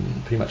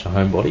 pretty much a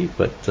homebody,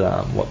 but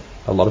what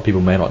a lot of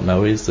people may not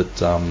know is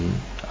that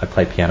I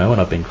play piano,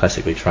 and I've been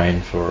classically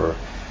trained for,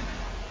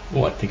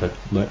 I think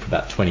I've learnt for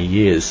about 20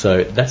 years,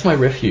 so that's my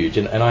refuge.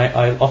 And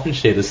I often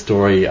share this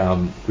story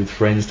with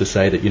friends to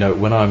say that,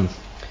 when I'm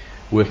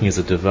working as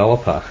a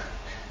developer,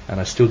 and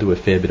I still do a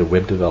fair bit of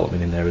web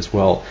development in there as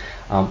well,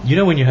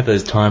 when you have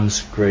those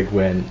times, Greg,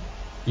 when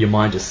your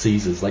mind just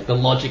seizes, like the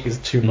logic is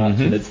too much,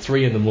 and it's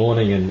 3 a.m,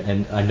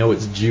 and I know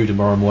it's due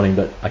tomorrow morning,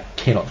 but I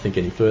cannot think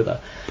any further.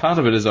 Part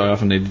of it is I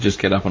often need to just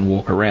get up and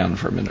walk around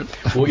for a minute.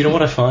 Well,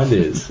 what I find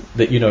is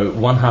that,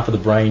 one half of the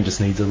brain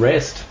just needs a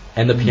rest,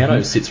 and the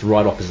piano sits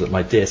right opposite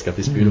my desk. I have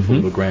this beautiful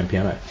little grand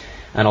piano,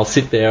 and I'll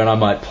sit there and I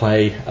might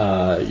play,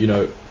 for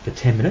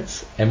 10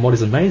 minutes, and what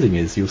is amazing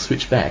is you'll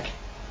switch back,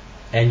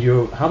 and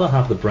your other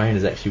half of the brain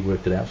has actually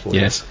worked it out for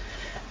you. Yes.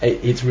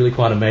 It's really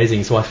quite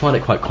amazing. So I find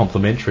it quite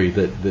complementary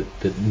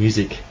that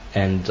music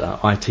and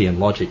IT and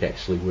logic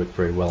actually work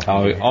very well.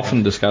 I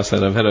often discuss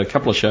that. I've had a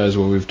couple of shows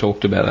where we've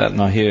talked about that,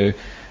 and I hear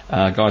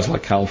guys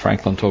like Carl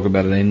Franklin talk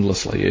about it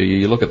endlessly.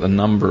 You look at the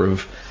number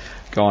of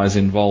guys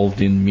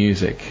involved in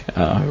music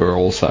who are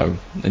also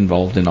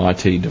involved in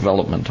IT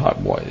development type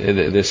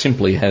way. There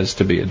simply has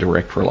to be a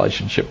direct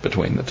relationship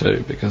between the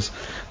two, because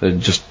there are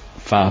just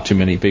far too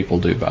many people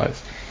do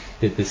both.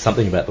 There's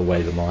something about the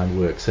way the mind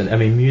works, and I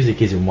mean,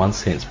 music is in one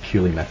sense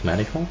purely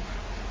mathematical,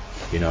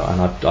 and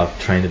I've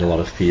trained in a lot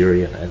of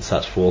theory and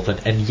such forth,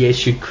 and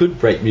yes, you could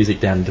break music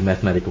down into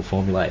mathematical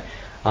formulae,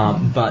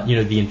 but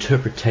the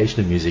interpretation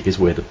of music is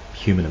where the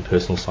human and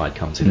personal side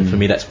comes in, and for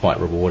me that's quite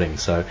rewarding.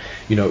 So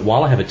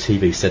while I have a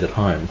TV set at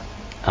home,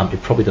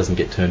 it probably doesn't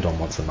get turned on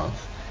once a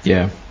month.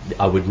 Yeah,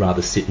 I would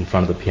rather sit in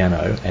front of the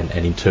piano and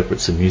interpret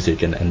some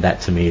music, and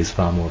that to me is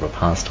far more of a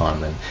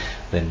pastime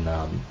than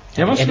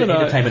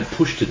entertainment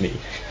pushed at me.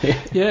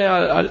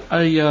 Yeah,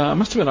 I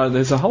must admit,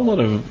 there's a whole lot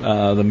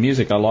of the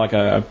music I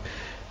like.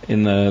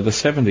 In the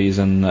 70s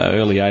and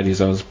early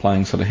 80s, I was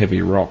playing sort of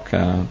heavy rock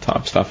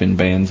type stuff in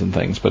bands and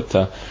things, but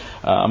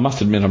I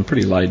must admit I'm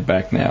pretty laid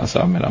back now. So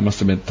I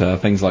must admit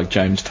things like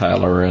James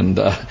Taylor and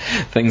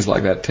things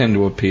like that tend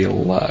to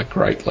appeal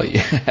greatly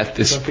at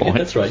this point.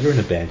 That's right, you're in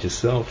a band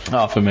yourself.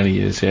 Oh, for many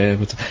years, yeah.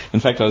 But in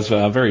fact, I was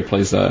very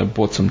pleased. I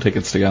bought some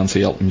tickets to go and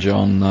see Elton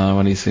John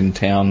when he's in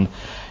town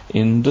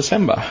in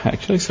December,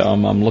 actually. So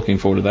I'm looking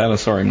forward to that. I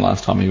saw him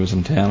last time he was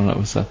in town,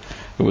 and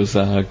it was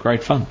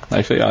great fun.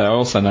 Actually, I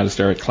also noticed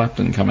Eric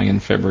Clapton coming in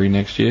February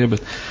next year,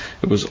 but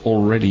it was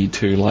already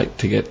too late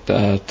to get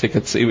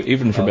tickets.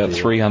 Even for about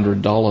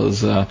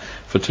 $300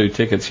 for 2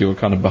 tickets, you were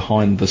kind of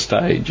behind the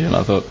stage, and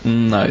I thought,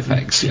 no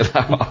thanks.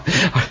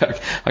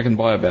 I can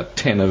buy about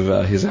 10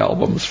 of his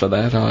albums for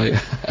that.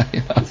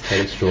 It's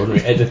quite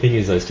extraordinary. And the thing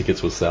is, those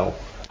tickets will sell.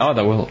 Oh,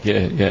 they will.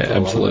 Yeah,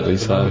 absolutely.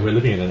 So we're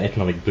living in an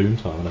economic boom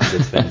time, and I think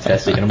it's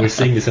fantastic. And we're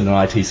seeing this in an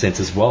IT sense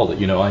as well, that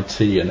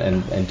IT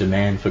and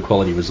demand for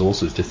quality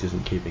resources just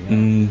isn't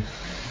keeping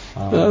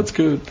up. That's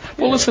good.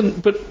 Well, listen,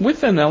 but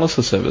with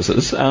analysis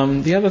services,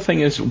 the other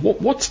thing is,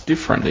 what's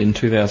different in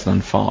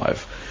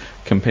 2005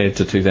 compared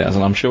to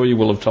 2000? I'm sure you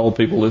will have told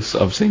people this.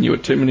 I've seen you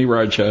at too many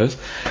roadshows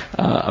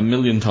a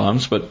million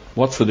times, but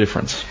what's the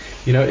difference?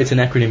 It's an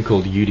acronym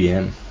called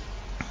UDM.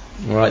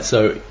 All right,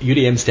 so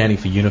UDM standing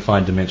for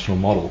Unified Dimensional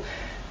Model.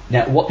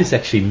 Now, what this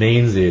actually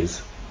means is,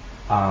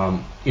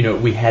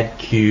 we had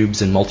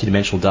cubes and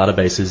multidimensional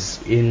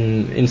databases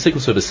in SQL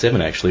Server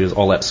 7, actually, as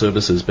OLAP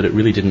services, but it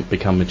really didn't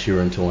become mature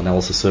until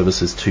Analysis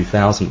Services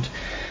 2000.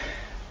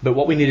 But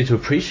what we needed to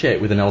appreciate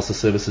with Analysis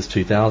Services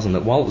 2000,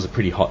 that while it was a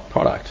pretty hot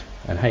product,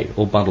 and hey,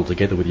 all bundled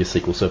together with your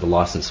SQL Server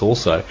license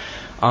also,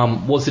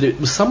 was that it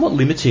was somewhat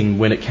limiting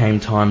when it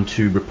came time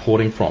to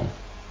reporting from.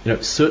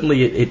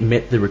 Certainly it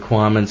met the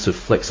requirements of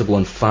flexible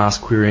and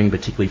fast querying,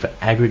 particularly for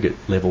aggregate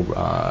level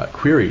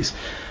queries.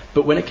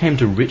 But when it came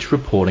to rich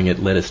reporting, it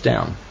let us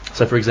down.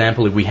 So, for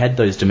example, if we had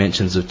those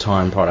dimensions of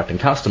time, product, and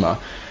customer,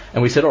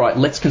 and we said, all right,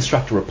 let's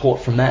construct a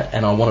report from that,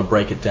 and I want to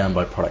break it down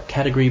by product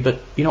category,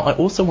 but, I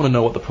also want to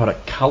know what the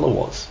product color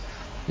was.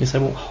 You say,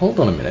 well, hold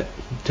on a minute.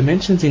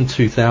 Dimensions in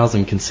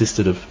 2000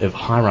 consisted of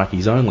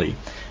hierarchies only,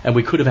 and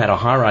we could have had a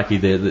hierarchy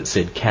there that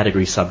said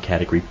category,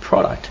 subcategory,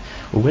 product.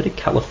 Well, where did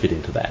color fit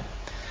into that?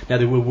 Now,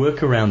 there were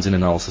workarounds in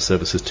Analysis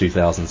Services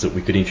 2000s that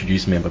we could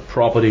introduce member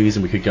properties,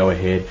 and we could go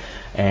ahead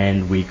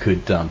and we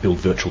could build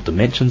virtual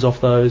dimensions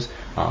off those,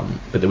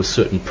 but there were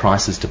certain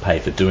prices to pay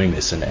for doing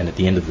this, and at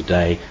the end of the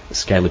day,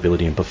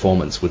 scalability and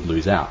performance would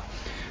lose out.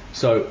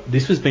 So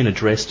this has been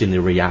addressed in the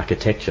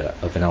re-architecture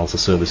of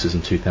Analysis Services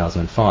in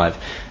 2005,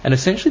 and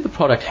essentially the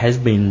product has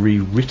been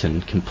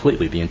rewritten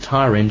completely. The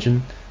entire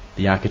engine,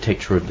 the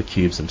architecture of the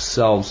cubes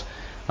themselves,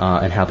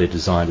 and how they're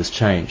designed has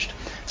changed.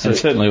 So and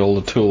certainly all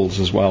the tools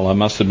as well. I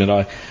must admit,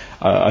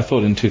 I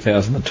thought in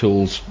 2000 the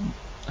tools,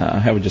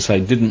 how would you say,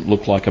 didn't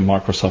look like a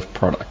Microsoft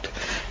product,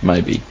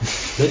 maybe.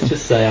 Let's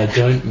just say I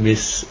don't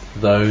miss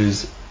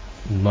those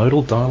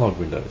modal dialogue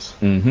windows,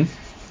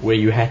 where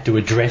you had to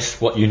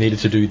address what you needed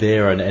to do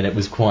there, and it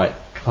was quite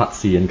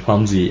klutzy and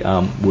clumsy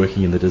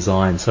working in the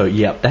design. So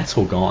yeah, that's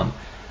all gone.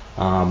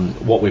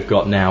 What we've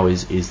got now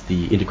is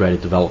the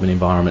integrated development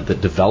environment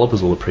that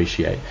developers will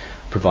appreciate.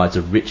 Provides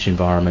a rich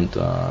environment.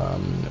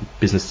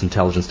 Business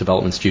Intelligence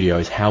Development Studio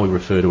is how we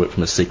refer to it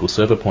from a SQL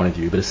Server point of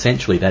view, but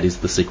essentially that is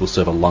the SQL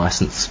Server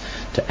license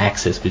to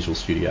access Visual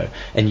Studio.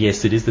 And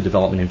yes, it is the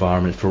development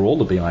environment for all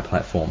the BI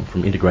platform,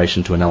 from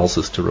integration to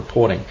analysis to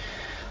reporting.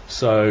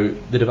 So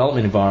the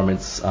development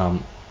environment's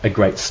a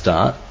great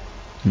start.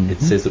 It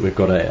says that we've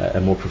got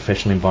a more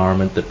professional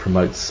environment that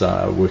promotes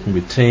working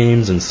with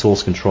teams and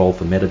source control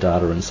for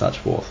metadata and such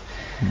forth.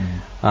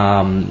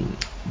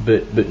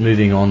 But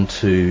moving on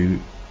to...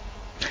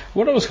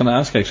 What I was going to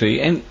ask, actually,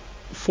 and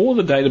for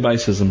the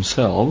databases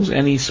themselves,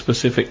 any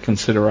specific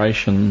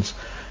considerations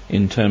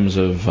in terms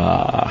of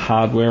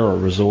hardware or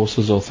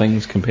resources or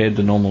things compared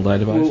to normal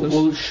databases?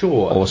 Well,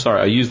 sure. Or,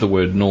 sorry, I use the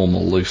word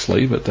normal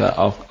loosely, but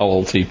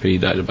OLTP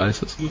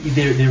databases.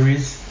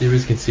 There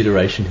is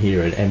consideration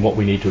here, and what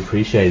we need to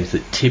appreciate is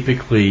that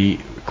typically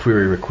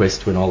query requests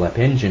to an OLAP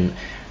engine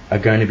are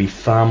going to be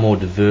far more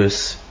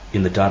diverse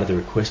in the data they're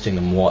requesting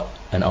than what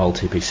an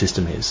OLTP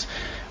system is.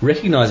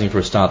 Recognising for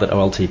a start that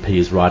OLTP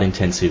is write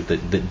intensive,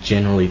 that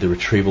generally the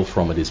retrieval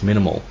from it is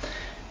minimal.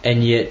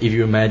 And yet, if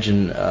you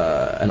imagine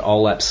an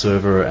OLAP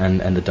server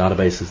and the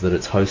databases that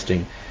it's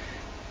hosting,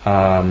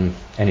 and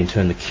in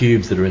turn the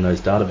cubes that are in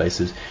those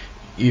databases,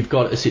 you've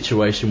got a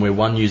situation where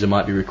one user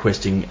might be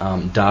requesting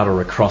data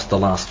across the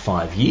last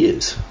 5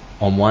 years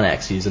on one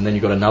axis, and then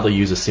you've got another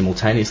user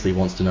simultaneously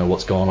wants to know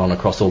what's going on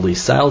across all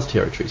these sales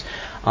territories.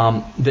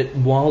 That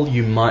while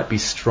you might be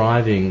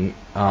striving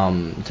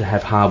to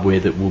have hardware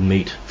that will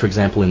meet, for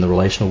example, in the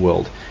relational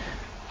world,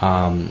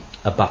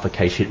 a buffer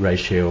cache hit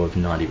ratio of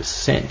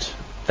 90%,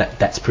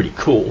 that's pretty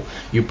cool.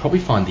 You'll probably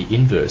find the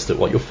inverse, that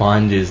what you'll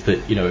find is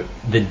that, you know,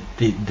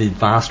 the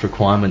vast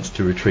requirements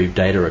to retrieve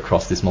data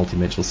across this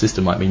multidimensional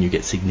system might mean you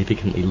get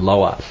significantly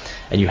lower,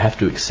 and you have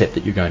to accept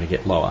that you're going to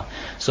get lower.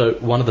 So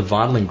one of the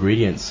vital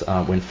ingredients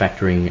when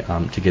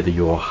factoring together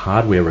your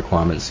hardware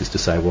requirements is to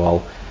say,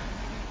 well,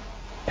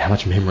 how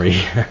much memory?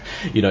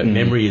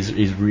 Memory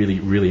is really,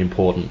 really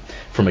important.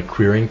 From a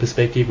querying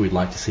perspective, we'd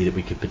like to see that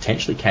we could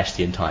potentially cache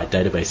the entire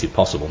database if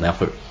possible. Now,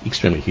 for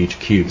extremely huge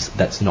cubes,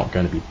 that's not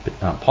going to be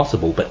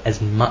possible, but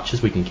as much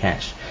as we can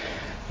cache.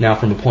 Now,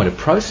 from a point of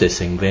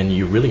processing, then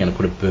you're really going to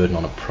put a burden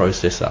on a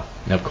processor.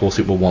 Now, of course,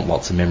 it will want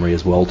lots of memory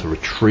as well to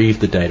retrieve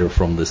the data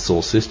from the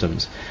source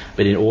systems.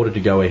 But in order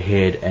to go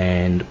ahead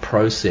and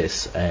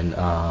process and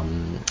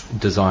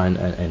design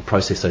and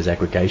process those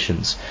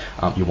aggregations,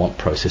 you want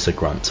processor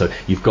grunt. So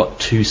you've got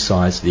two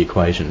sides to the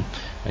equation,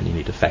 and you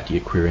need to factor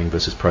your querying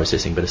versus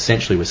processing. But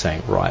essentially, we're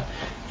saying, right,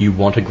 you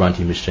want a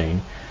grunty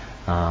machine.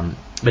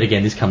 But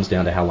again, this comes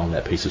down to how long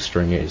that piece of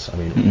string is. I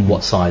mean,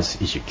 what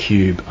size is your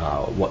cube?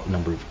 What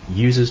number of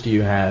users do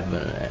you have?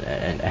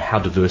 And how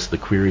diverse are the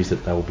queries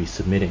that they will be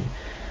submitting?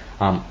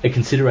 A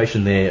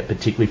consideration there,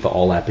 particularly for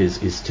OLAP,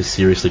 is to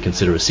seriously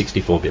consider a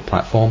 64-bit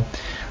platform.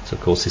 So,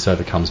 of course, this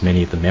overcomes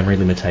many of the memory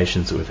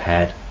limitations that we've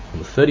had on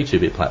the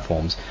 32-bit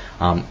platforms.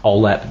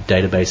 OLAP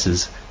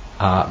databases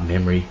are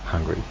memory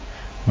hungry.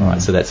 All right,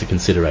 so that's a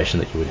consideration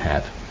that you would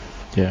have.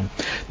 Yeah.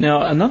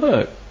 Now,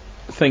 another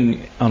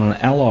thing on an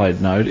allied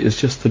note is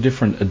just the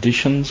different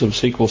editions of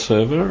SQL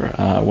Server.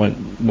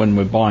 When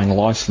we're buying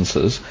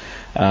licenses,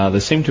 there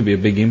seemed to be a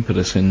big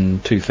impetus in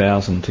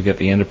 2000 to get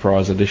the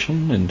Enterprise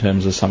Edition in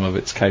terms of some of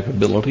its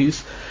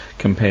capabilities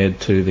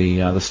compared to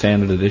the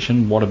Standard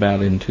Edition. What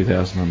about in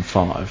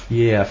 2005?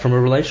 Yeah, from a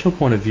relational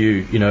point of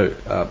view,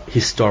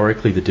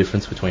 historically the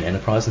difference between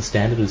Enterprise and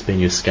Standard has been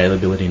your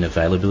scalability and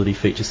availability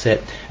feature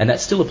set, and that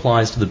still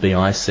applies to the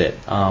BI set.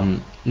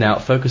 Now,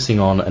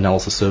 focusing on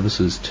analysis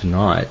services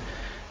tonight,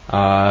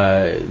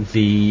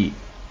 the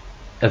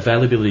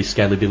availability,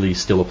 scalability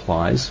still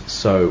applies.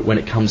 So when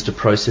it comes to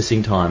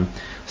processing time,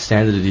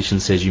 Standard Edition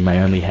says you may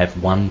only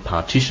have one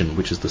partition,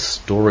 which is the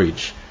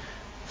storage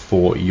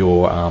for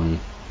your, I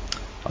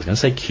was going to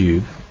say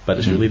cube, but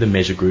it's really the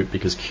measure group,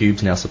 because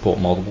cubes now support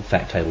multiple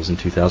fact tables in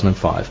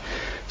 2005.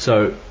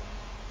 So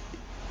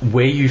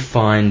where you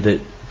find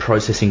that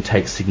processing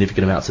takes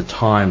significant amounts of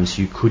time,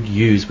 you could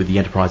use with the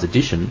Enterprise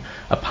Edition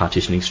a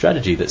partitioning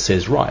strategy that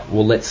says, right,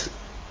 well, let's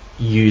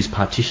use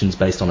partitions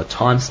based on a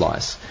time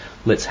slice.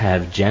 Let's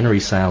have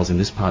January sales in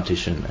this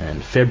partition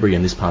and February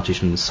in this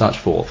partition and such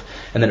forth.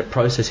 And then at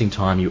processing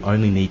time, you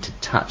only need to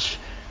touch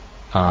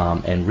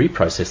and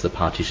reprocess the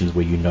partitions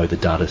where you know the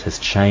data has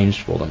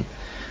changed for them.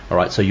 All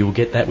right, so you will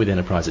get that with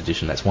Enterprise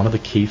Edition. That's one of the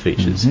key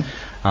features.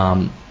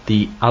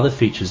 The other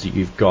features that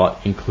you've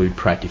got include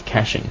proactive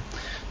caching.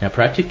 Now,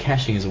 proactive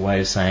caching is a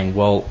way of saying,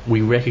 well,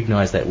 we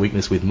recognize that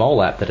weakness with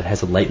MoleApp, that it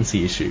has a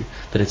latency issue,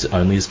 that it's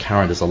only as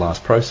current as the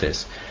last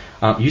process.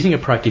 Using a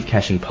proactive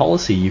caching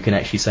policy, you can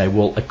actually say,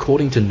 well,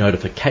 according to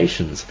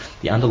notifications,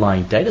 the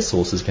underlying data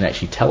sources can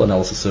actually tell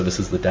analysis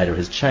services the data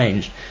has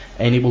changed,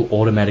 and it will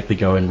automatically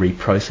go and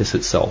reprocess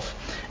itself.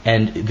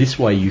 And this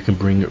way you can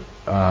bring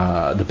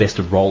the best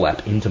of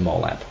RollApp into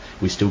MoleApp.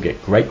 We still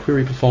get great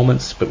query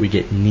performance, but we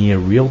get near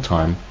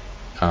real-time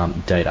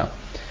data.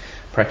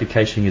 Proactive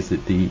caching is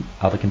the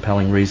other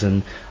compelling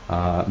reason.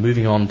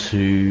 Moving on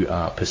to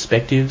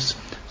perspectives.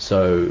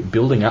 So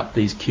building up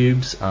these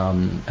cubes,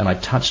 and I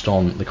touched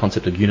on the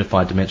concept of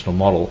unified dimensional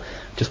model.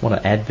 Just want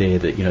to add there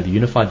that the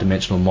unified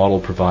dimensional model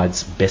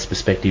provides best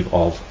perspective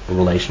of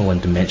relational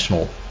and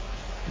dimensional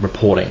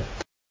reporting.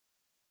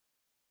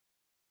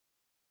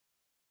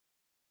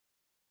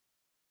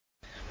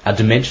 Our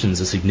dimensions,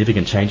 a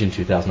significant change in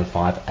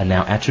 2005, are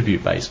now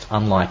attribute-based,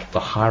 unlike the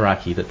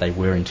hierarchy that they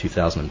were in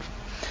 2000.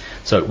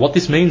 So what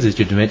this means is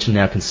your dimension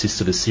now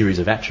consists of a series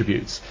of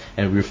attributes,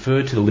 and we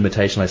referred to the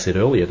limitation I said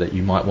earlier that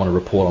you might want to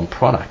report on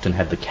product and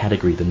have the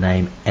category, the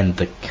name, and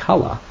the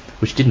colour,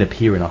 which didn't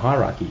appear in a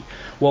hierarchy.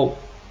 Well,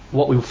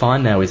 what we'll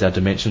find now is our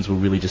dimensions will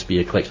really just be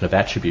a collection of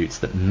attributes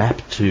that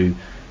map to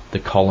the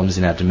columns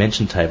in our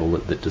dimension table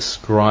that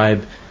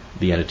describe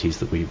the entities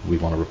that we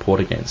want to report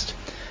against.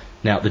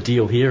 Now, the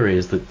deal here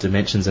is that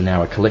dimensions are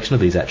now a collection of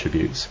these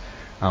attributes,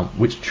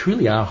 which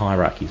truly are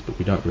hierarchies, but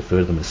we don't refer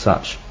to them as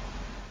such.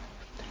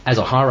 As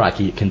a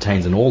hierarchy, it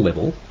contains an OR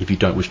level, if you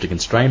don't wish to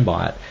constrain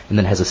by it, and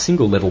then has a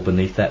single level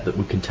beneath that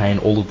would contain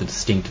all of the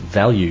distinct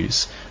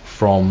values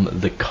from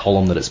the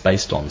column that it's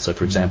based on. So,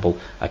 for example,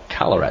 a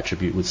colour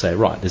attribute would say,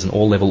 right, there's an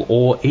OR level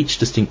or each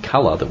distinct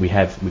colour that we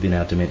have within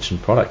our dimension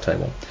product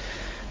table.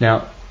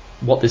 Now,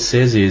 what this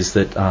says is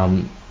that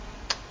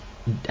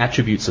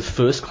attributes are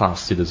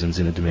first-class citizens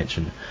in a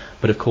dimension,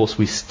 but of course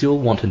we still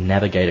want to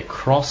navigate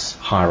across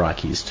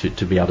hierarchies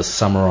to be able to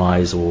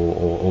summarize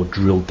or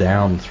drill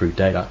down through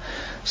data.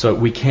 So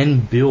we can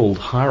build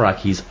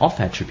hierarchies off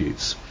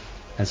attributes.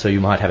 And so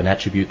you might have an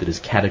attribute that is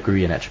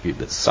category, an attribute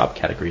that's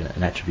subcategory, and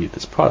an attribute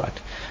that's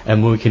product.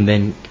 And we can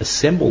then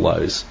assemble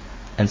those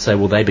and say,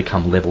 well, they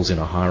become levels in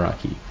a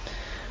hierarchy.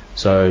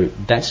 So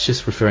that's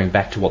just referring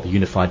back to what the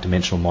unified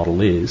dimensional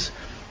model is.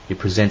 It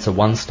presents a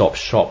one-stop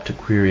shop to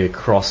query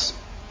across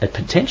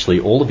potentially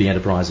all of the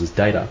enterprise's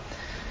data.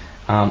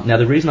 Now,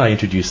 the reason I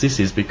introduce this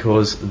is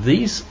because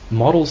these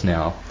models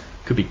now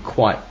could be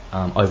quite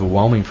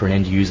overwhelming for an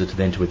end user to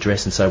then to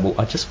address and say, well,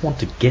 I just want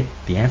to get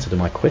the answer to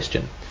my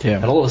question. Yeah.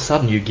 And all of a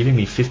sudden you're giving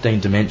me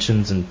 15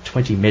 dimensions and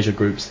 20 measure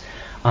groups.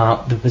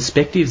 The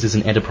perspectives is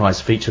an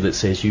enterprise feature that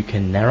says you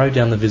can narrow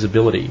down the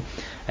visibility,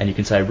 and you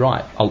can say,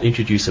 right, I'll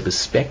introduce a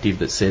perspective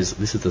that says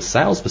this is the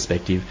sales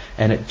perspective,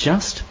 and it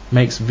just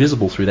makes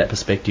visible through that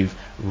perspective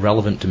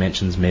relevant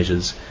dimensions,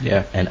 measures,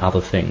 and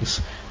other things,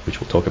 which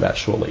we'll talk about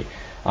shortly.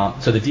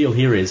 So the deal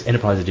here is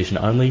Enterprise Edition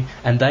only,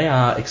 and they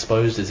are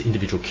exposed as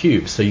individual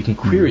cubes, so you can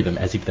query them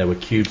as if they were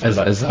cubes.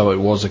 As though it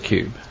was a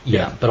cube.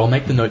 Yeah, but I'll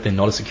make the note they're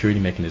not a security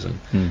mechanism.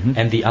 Mm-hmm.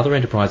 And the other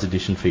Enterprise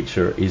Edition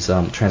feature is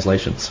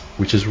translations,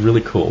 which is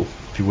really cool.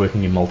 If you're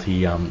working in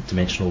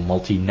multi-dimensional,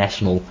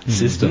 multinational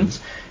systems,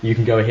 you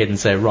can go ahead and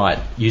say, right,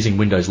 using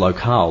Windows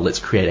Locale, let's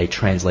create a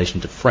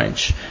translation to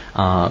French.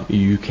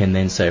 You can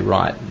then say,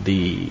 right,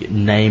 the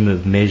name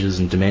of measures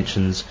and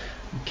dimensions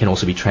can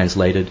also be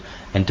translated,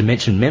 and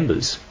dimension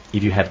members,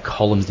 if you have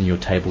columns in your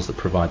tables that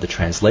provide the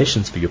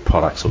translations for your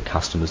products or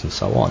customers and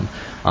so on,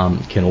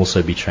 can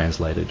also be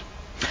translated.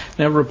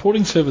 Now,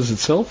 reporting servers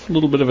itself, a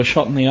little bit of a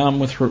shot in the arm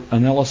with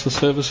analysis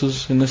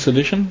services in this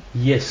edition?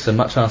 Yes, a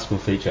much asked for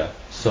feature.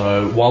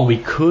 So while we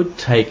could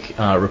take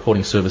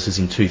reporting services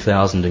in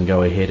 2000 and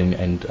go ahead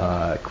and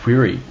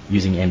query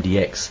using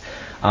MDX,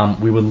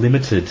 we were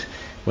limited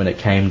when it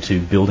came to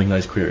building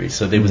those queries.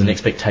 So there was an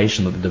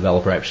expectation that the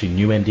developer actually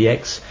knew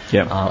MDX,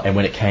 and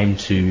when it came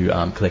to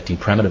collecting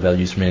parameter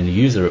values from an end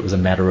user, it was a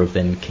matter of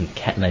then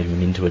concatenating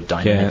them into a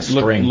dynamic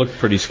string. Looked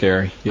pretty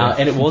scary. Yeah.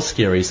 And it was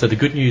scary. So the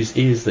good news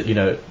is that,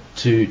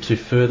 to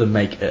further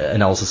make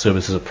analysis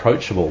services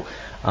approachable,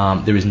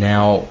 there is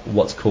now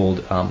what's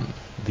called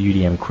the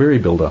UDM Query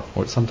Builder,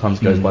 or it sometimes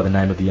goes by the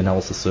name of the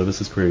Analysis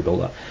Services Query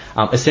Builder.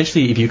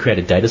 Essentially, if you create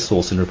a data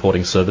source in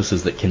reporting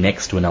services that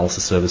connects to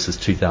Analysis Services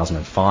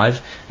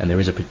 2005, and there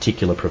is a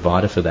particular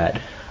provider for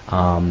that,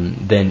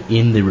 then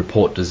in the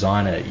report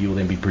designer, you will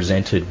then be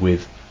presented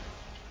with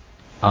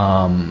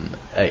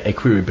a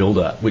query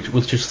builder, which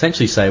will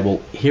essentially say,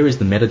 well, here is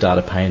the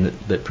metadata pane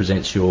that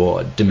presents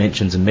your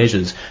dimensions and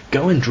measures.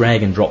 Go and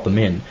drag and drop them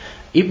in.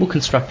 It will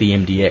construct the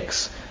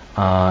MDX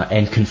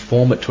and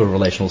conform it to a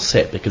relational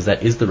set, because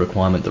that is the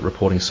requirement that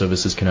reporting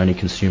services can only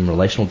consume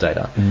relational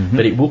data.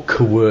 But it will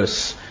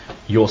coerce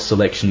your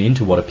selection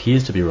into what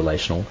appears to be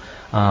relational,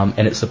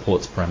 and it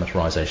supports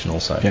parameterization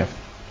also. Yeah.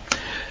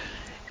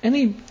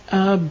 Any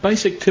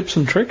basic tips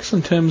and tricks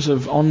in terms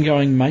of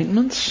ongoing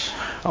maintenance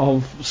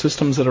of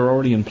systems that are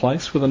already in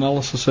place with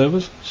analysis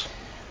services?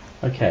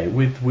 Okay,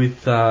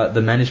 with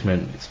the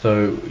management,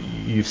 so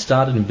you've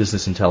started in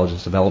Business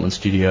Intelligence Development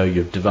Studio,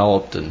 you've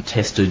developed and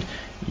tested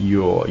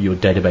your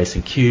database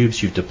in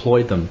cubes, you've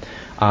deployed them.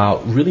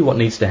 Really what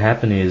needs to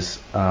happen is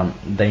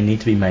they need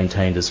to be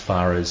maintained as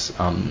far as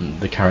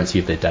the currency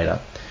of their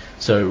data.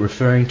 So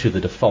referring to the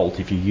default,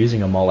 if you're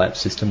using a MOLAP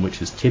system,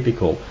 which is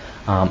typical,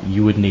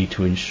 you would need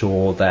to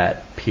ensure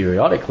that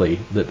periodically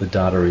that the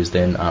data is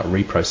then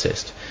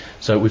reprocessed.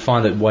 So we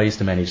find that ways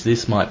to manage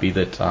this might be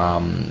that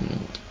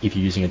if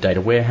you're using a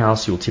data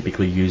warehouse, you'll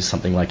typically use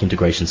something like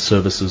integration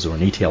services or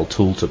an ETL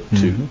tool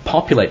to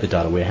populate the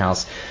data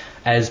warehouse.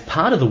 As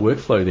part of the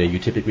workflow there, you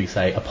typically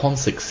say, upon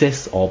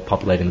success of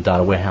populating the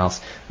data warehouse,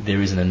 there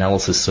is an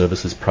analysis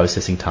services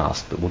processing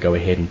task that will go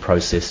ahead and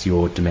process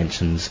your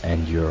dimensions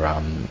and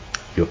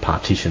your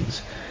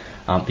partitions.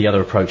 The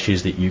other approach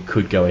is that you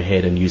could go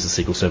ahead and use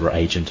the SQL Server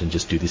agent and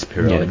just do this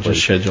periodically. Yeah,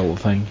 just schedule the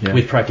thing. Yeah.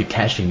 With proactive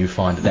caching, you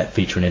find that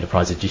feature in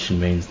Enterprise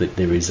Edition means that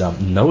there is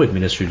no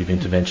administrative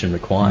intervention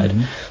required.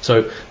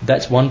 So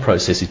that's one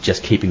process, is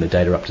just keeping the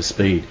data up to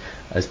speed.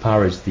 As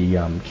far as the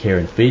care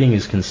and feeding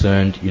is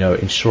concerned,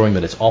 ensuring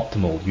that it's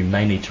optimal, you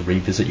may need to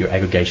revisit your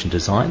aggregation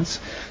designs.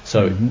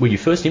 So when you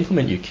first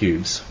implement your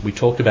cubes, we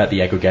talked about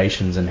the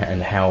aggregations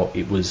and how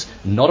it was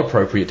not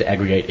appropriate to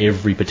aggregate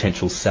every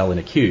potential cell in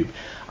a cube.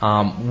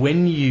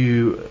 When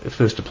you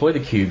first deploy the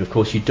cube, of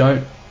course, you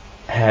don't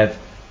have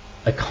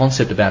a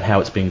concept about how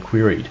it's being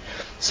queried.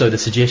 So the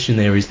suggestion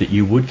there is that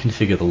you would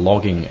configure the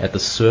logging at the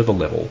server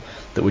level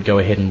that would go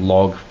ahead and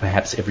log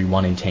perhaps every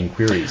 1 in 10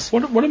 queries.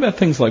 What about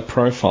things like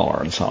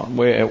Profiler and so on,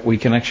 where we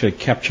can actually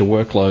capture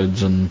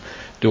workloads and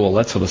do all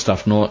that sort of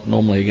stuff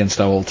normally against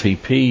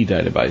OLTP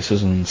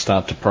databases and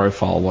start to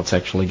profile what's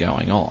actually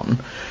going on?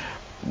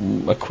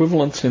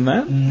 Equivalence in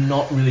that?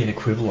 Not really an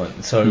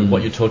equivalent. So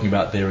what you're talking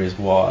about there is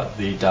what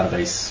the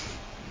database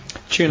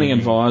Tuning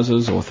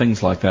advisors or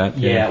things like that.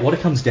 Yeah, what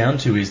it comes down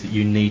to is that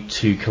you need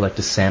to collect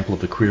a sample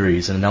of the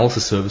queries, and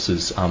analysis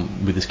services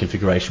with this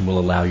configuration will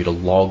allow you to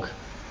log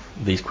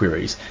these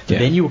queries.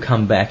 Then you will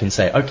come back and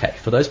say, okay,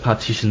 for those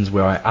partitions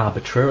where I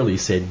arbitrarily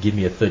said give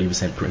me a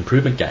 30%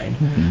 improvement gain,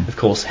 of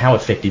course, how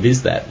effective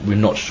is that? We're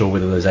not sure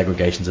whether those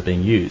aggregations are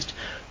being used.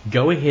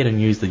 Go ahead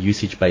and use the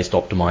usage-based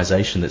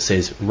optimization that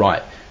says,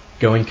 right,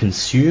 go and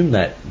consume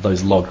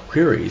those logged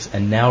queries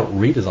and now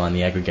redesign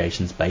the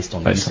aggregations based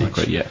on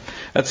usage. Yeah,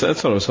 that's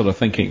what I was sort of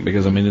thinking,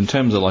 because I mean, in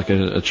terms of like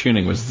a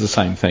tuning was the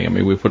same thing. I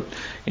mean, we put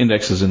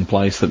indexes in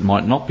place that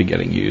might not be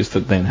getting used,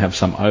 that then have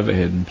some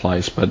overhead in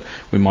place, but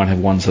we might have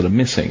ones that are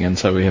missing, and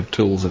so we have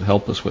tools that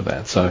help us with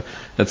that. So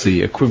that's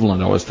the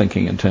equivalent I was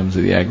thinking in terms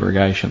of the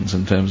aggregations,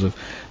 in terms of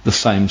the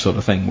same sort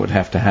of thing would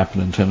have to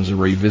happen in terms of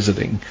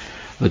revisiting,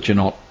 that you're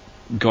not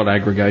got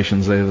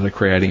aggregations there that are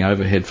creating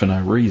overhead for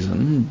no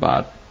reason,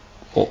 but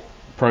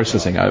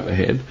processing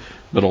overhead,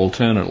 but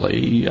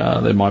alternately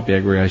there might be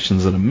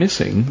aggregations that are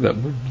missing that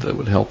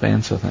would help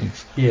answer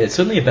things. Yeah, it's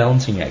certainly a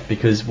balancing act,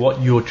 because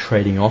what you're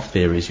trading off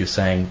there is you're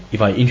saying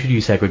if I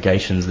introduce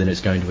aggregations, then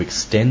it's going to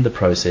extend the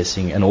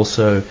processing and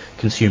also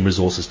consume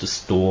resources to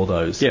store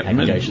those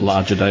aggregations.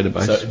 Larger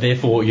database. So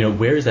therefore,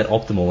 where is that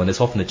optimal? And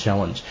it's often the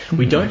challenge.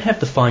 We don't have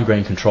the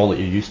fine-grained control that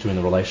you're used to in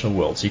the relational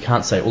world, so you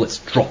can't say, well, let's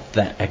drop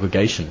that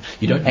aggregation.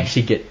 You don't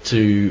actually get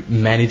to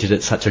manage it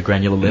at such a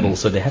granular level,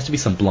 so there has to be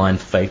some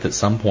blind faith at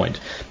some point.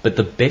 But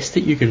the best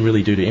that you can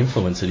really do to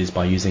influence it is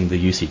by using the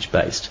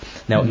usage-based.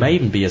 Now, it may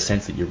even be a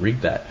sense that you rig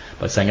that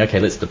by saying,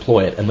 okay, let's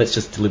deploy it and let's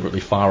just deliberately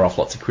fire off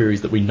lots of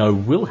queries that we know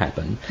will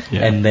happen,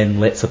 and then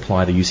let's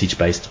apply the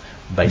usage-based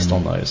based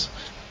on those.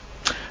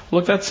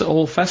 Look, that's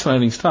all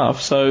fascinating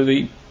stuff. So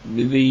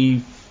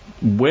the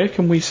where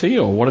can we see,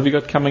 or what have you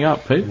got coming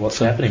up, Pete? What's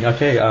happening?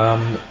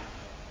 Okay,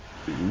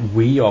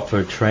 we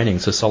offer training,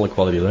 so Solid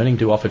Quality Learning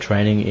do offer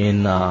training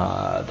in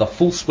the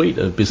full suite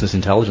of business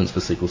intelligence for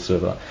SQL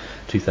Server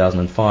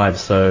 2005.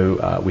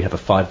 So we have a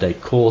 5-day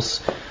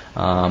course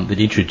that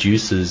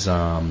introduces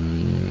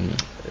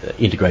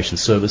integration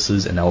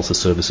services, analysis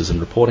services and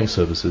reporting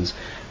services,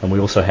 and we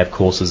also have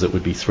courses that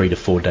would be 3 to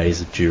 4 days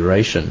of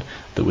duration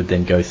that would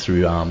then go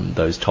through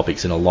those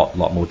topics in a lot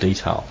more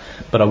detail.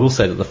 But I will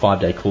say that the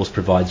 5-day course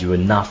provides you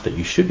enough that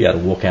you should be able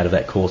to walk out of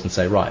that course and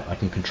say, right, I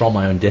can control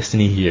my own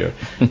destiny here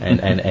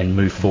and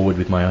move forward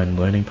with my own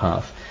learning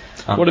path.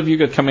 What have you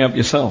got coming up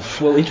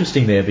yourself? Well,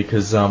 interesting there,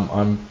 because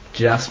I'm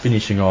just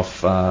finishing off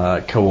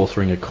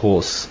co-authoring a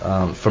course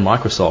for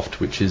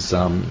Microsoft, which is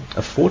a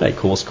 4-day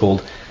course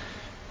called,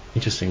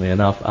 interestingly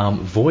enough,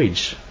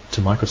 Voyage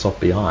to Microsoft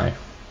BI.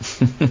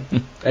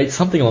 It's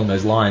something along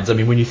those lines. I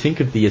mean, when you think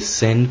of the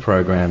Ascend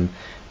program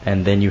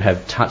and then you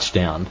have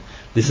Touchdown,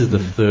 this is the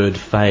third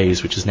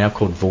phase, which is now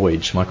called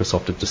Voyage.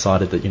 Microsoft have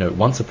decided that,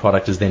 once a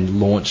product is then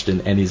launched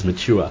and is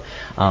mature,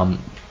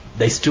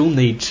 they still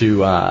need to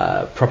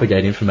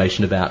propagate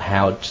information about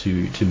how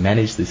to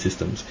manage these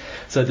systems.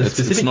 So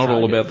it's not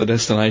all about the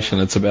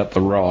destination, it's about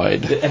the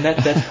ride. And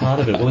that's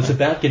part of it. Well, it's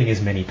about getting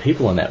as many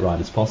people on that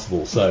ride as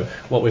possible. So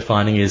what we're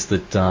finding is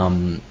that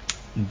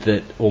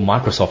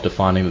Microsoft are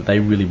finding that they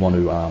really want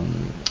to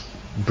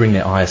bring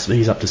their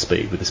ISVs up to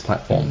speed with this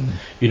platform.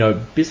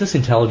 Business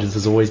intelligence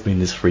has always been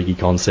this freaky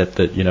concept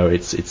that,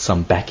 it's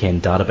some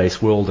back-end database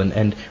world,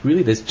 and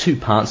really there's two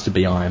parts to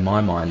BI in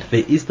my mind.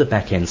 There is the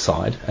back-end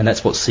side, and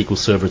that's what SQL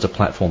Server as a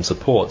platform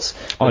supports.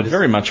 It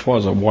very much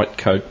was a white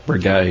coat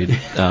brigade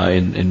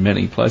in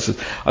many places.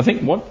 I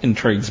think what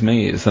intrigues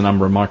me is the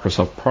number of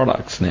Microsoft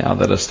products now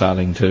that are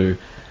starting to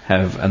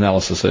have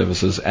analysis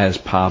services as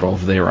part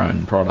of their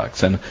own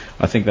products, and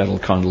I think that'll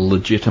kind of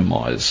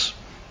legitimise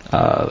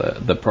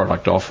the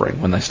product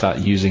offering when they start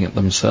using it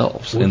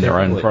themselves in their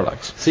own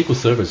products. SQL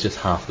Server is just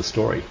half the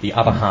story. The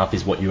other half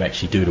is what you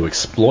actually do to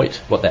exploit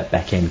what that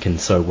back end can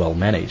so well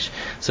manage.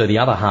 So the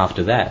other half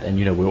to that, and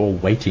we're all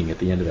waiting at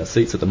the end of our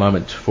seats at the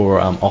moment for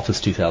Office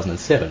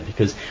 2007,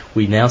 because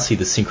we now see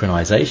the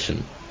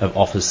synchronization of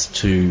Office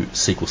to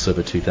SQL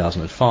Server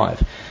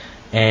 2005.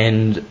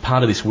 And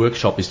part of this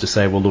workshop is to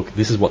say, well, look,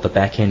 this is what the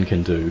back end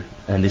can do,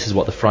 and this is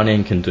what the front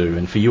end can do.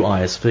 And for you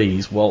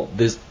ISVs, well,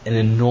 there's an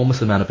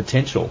enormous amount of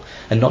potential,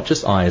 and not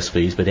just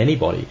ISVs, but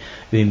anybody.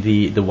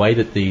 The way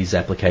that these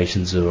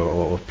applications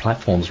or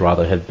platforms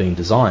rather have been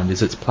designed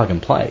is it's plug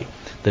and play.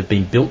 They've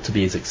been built to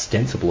be as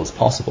extensible as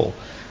possible.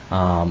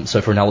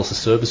 So for analysis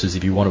services,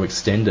 if you want to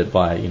extend it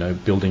by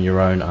building your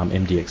own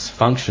MDX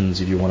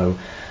functions, if you want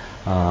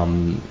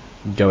to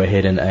go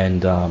ahead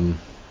and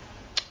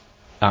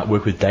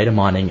work with data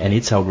mining and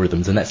its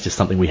algorithms, and that's just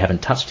something we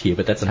haven't touched here,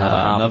 but that's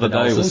another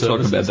day we'll talk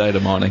about data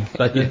mining.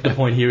 But the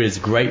point here is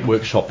great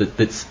workshop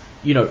that's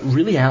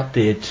really out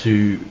there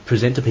to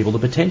present to people the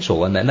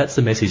potential, and that's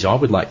the message I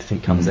would like to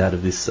think comes out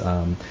of this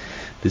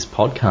this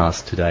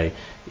podcast today,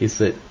 is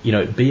that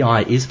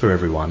BI is for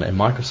everyone, and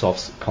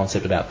Microsoft's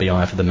concept about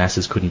BI for the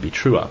masses couldn't be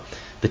truer.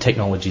 The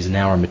technologies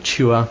now are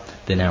mature,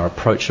 they're now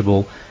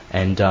approachable,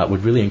 and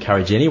would really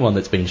encourage anyone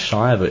that's been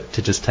shy of it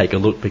to just take a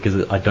look,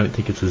 because I don't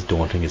think it's as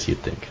daunting as you'd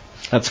think.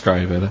 That's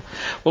great, Peter.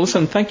 Well,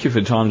 listen, thank you for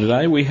your time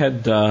today. We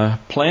had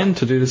planned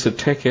to do this at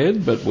Tech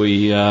Ed, but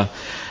we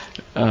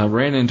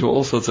ran into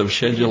all sorts of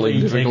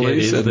scheduling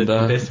difficulties. And the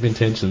best of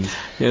intentions.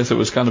 Yes, it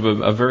was kind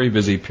of a very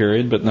busy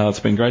period, but no, it's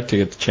been great to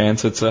get the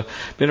chance. It's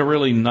been a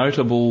really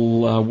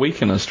notable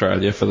week in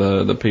Australia for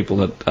the people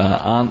that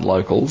aren't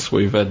locals.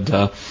 We've had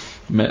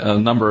a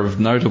number of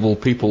notable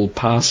people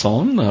pass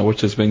on,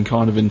 which has been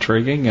kind of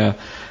intriguing.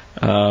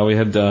 We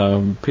had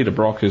Peter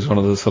Brock, who's one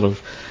of the sort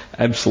of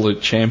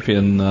absolute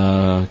champion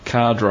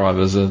car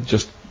drivers,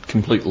 just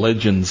complete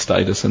legend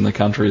status in the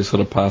country, has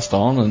sort of passed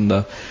on,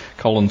 and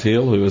Colin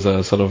Teal, who was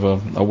a sort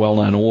of a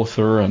well-known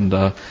author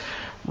and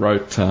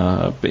wrote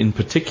in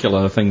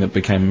particular a thing that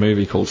became a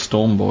movie called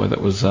Storm Boy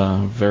that was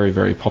very,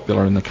 very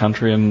popular in the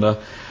country, and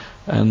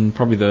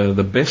probably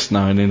the best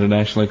known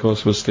internationally, of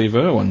course, was Steve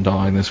Irwin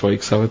dying this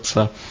week. So it's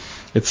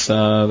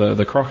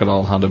the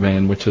Crocodile Hunter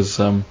man, which has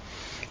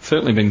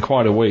certainly been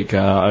quite a week.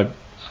 I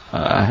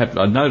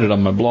noted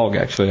on my blog,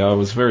 actually, I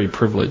was very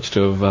privileged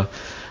to have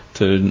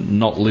to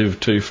not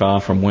live too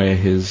far from where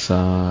his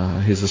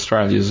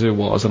Australia Zoo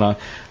was, and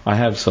I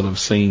have sort of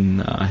seen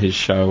his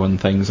show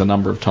and things a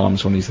number of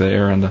times when he's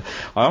there, and I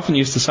often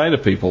used to say to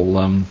people,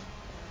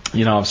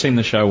 I've seen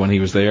the show when he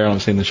was there and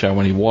I've seen the show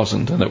when he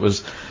wasn't, and it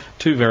was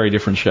two very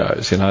different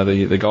shows.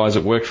 The guys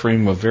that worked for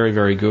him were very,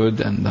 very good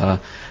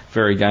and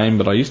very game,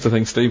 but I used to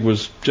think Steve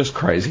was just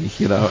crazy,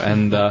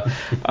 and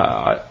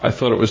I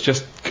thought it was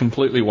just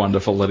completely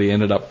wonderful that he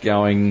ended up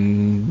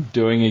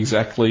doing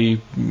exactly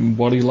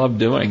what he loved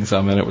doing. So,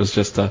 I mean, it was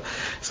just,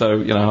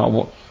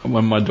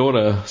 when my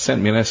daughter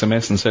sent me an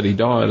SMS and said he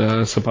died,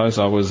 I suppose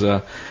I was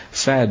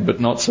sad but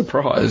not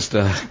surprised,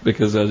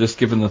 because just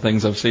given the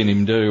things I've seen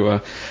him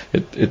do,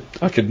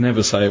 I could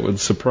never say it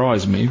would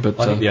surprise me. But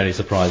I think the only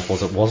surprise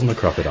was it wasn't a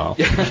crocodile.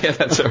 Yeah,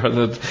 that's right.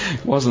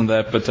 It wasn't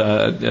that,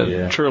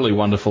 but truly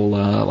wonderful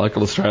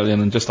local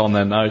Australian. And just on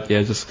that note,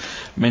 just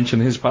mention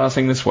his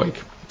passing this week.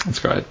 That's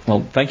great.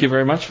 Well, thank you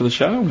very much for the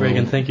show. Greg,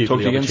 and thank you for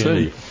the opportunity. Talk to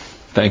you again soon.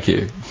 Thank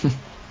you.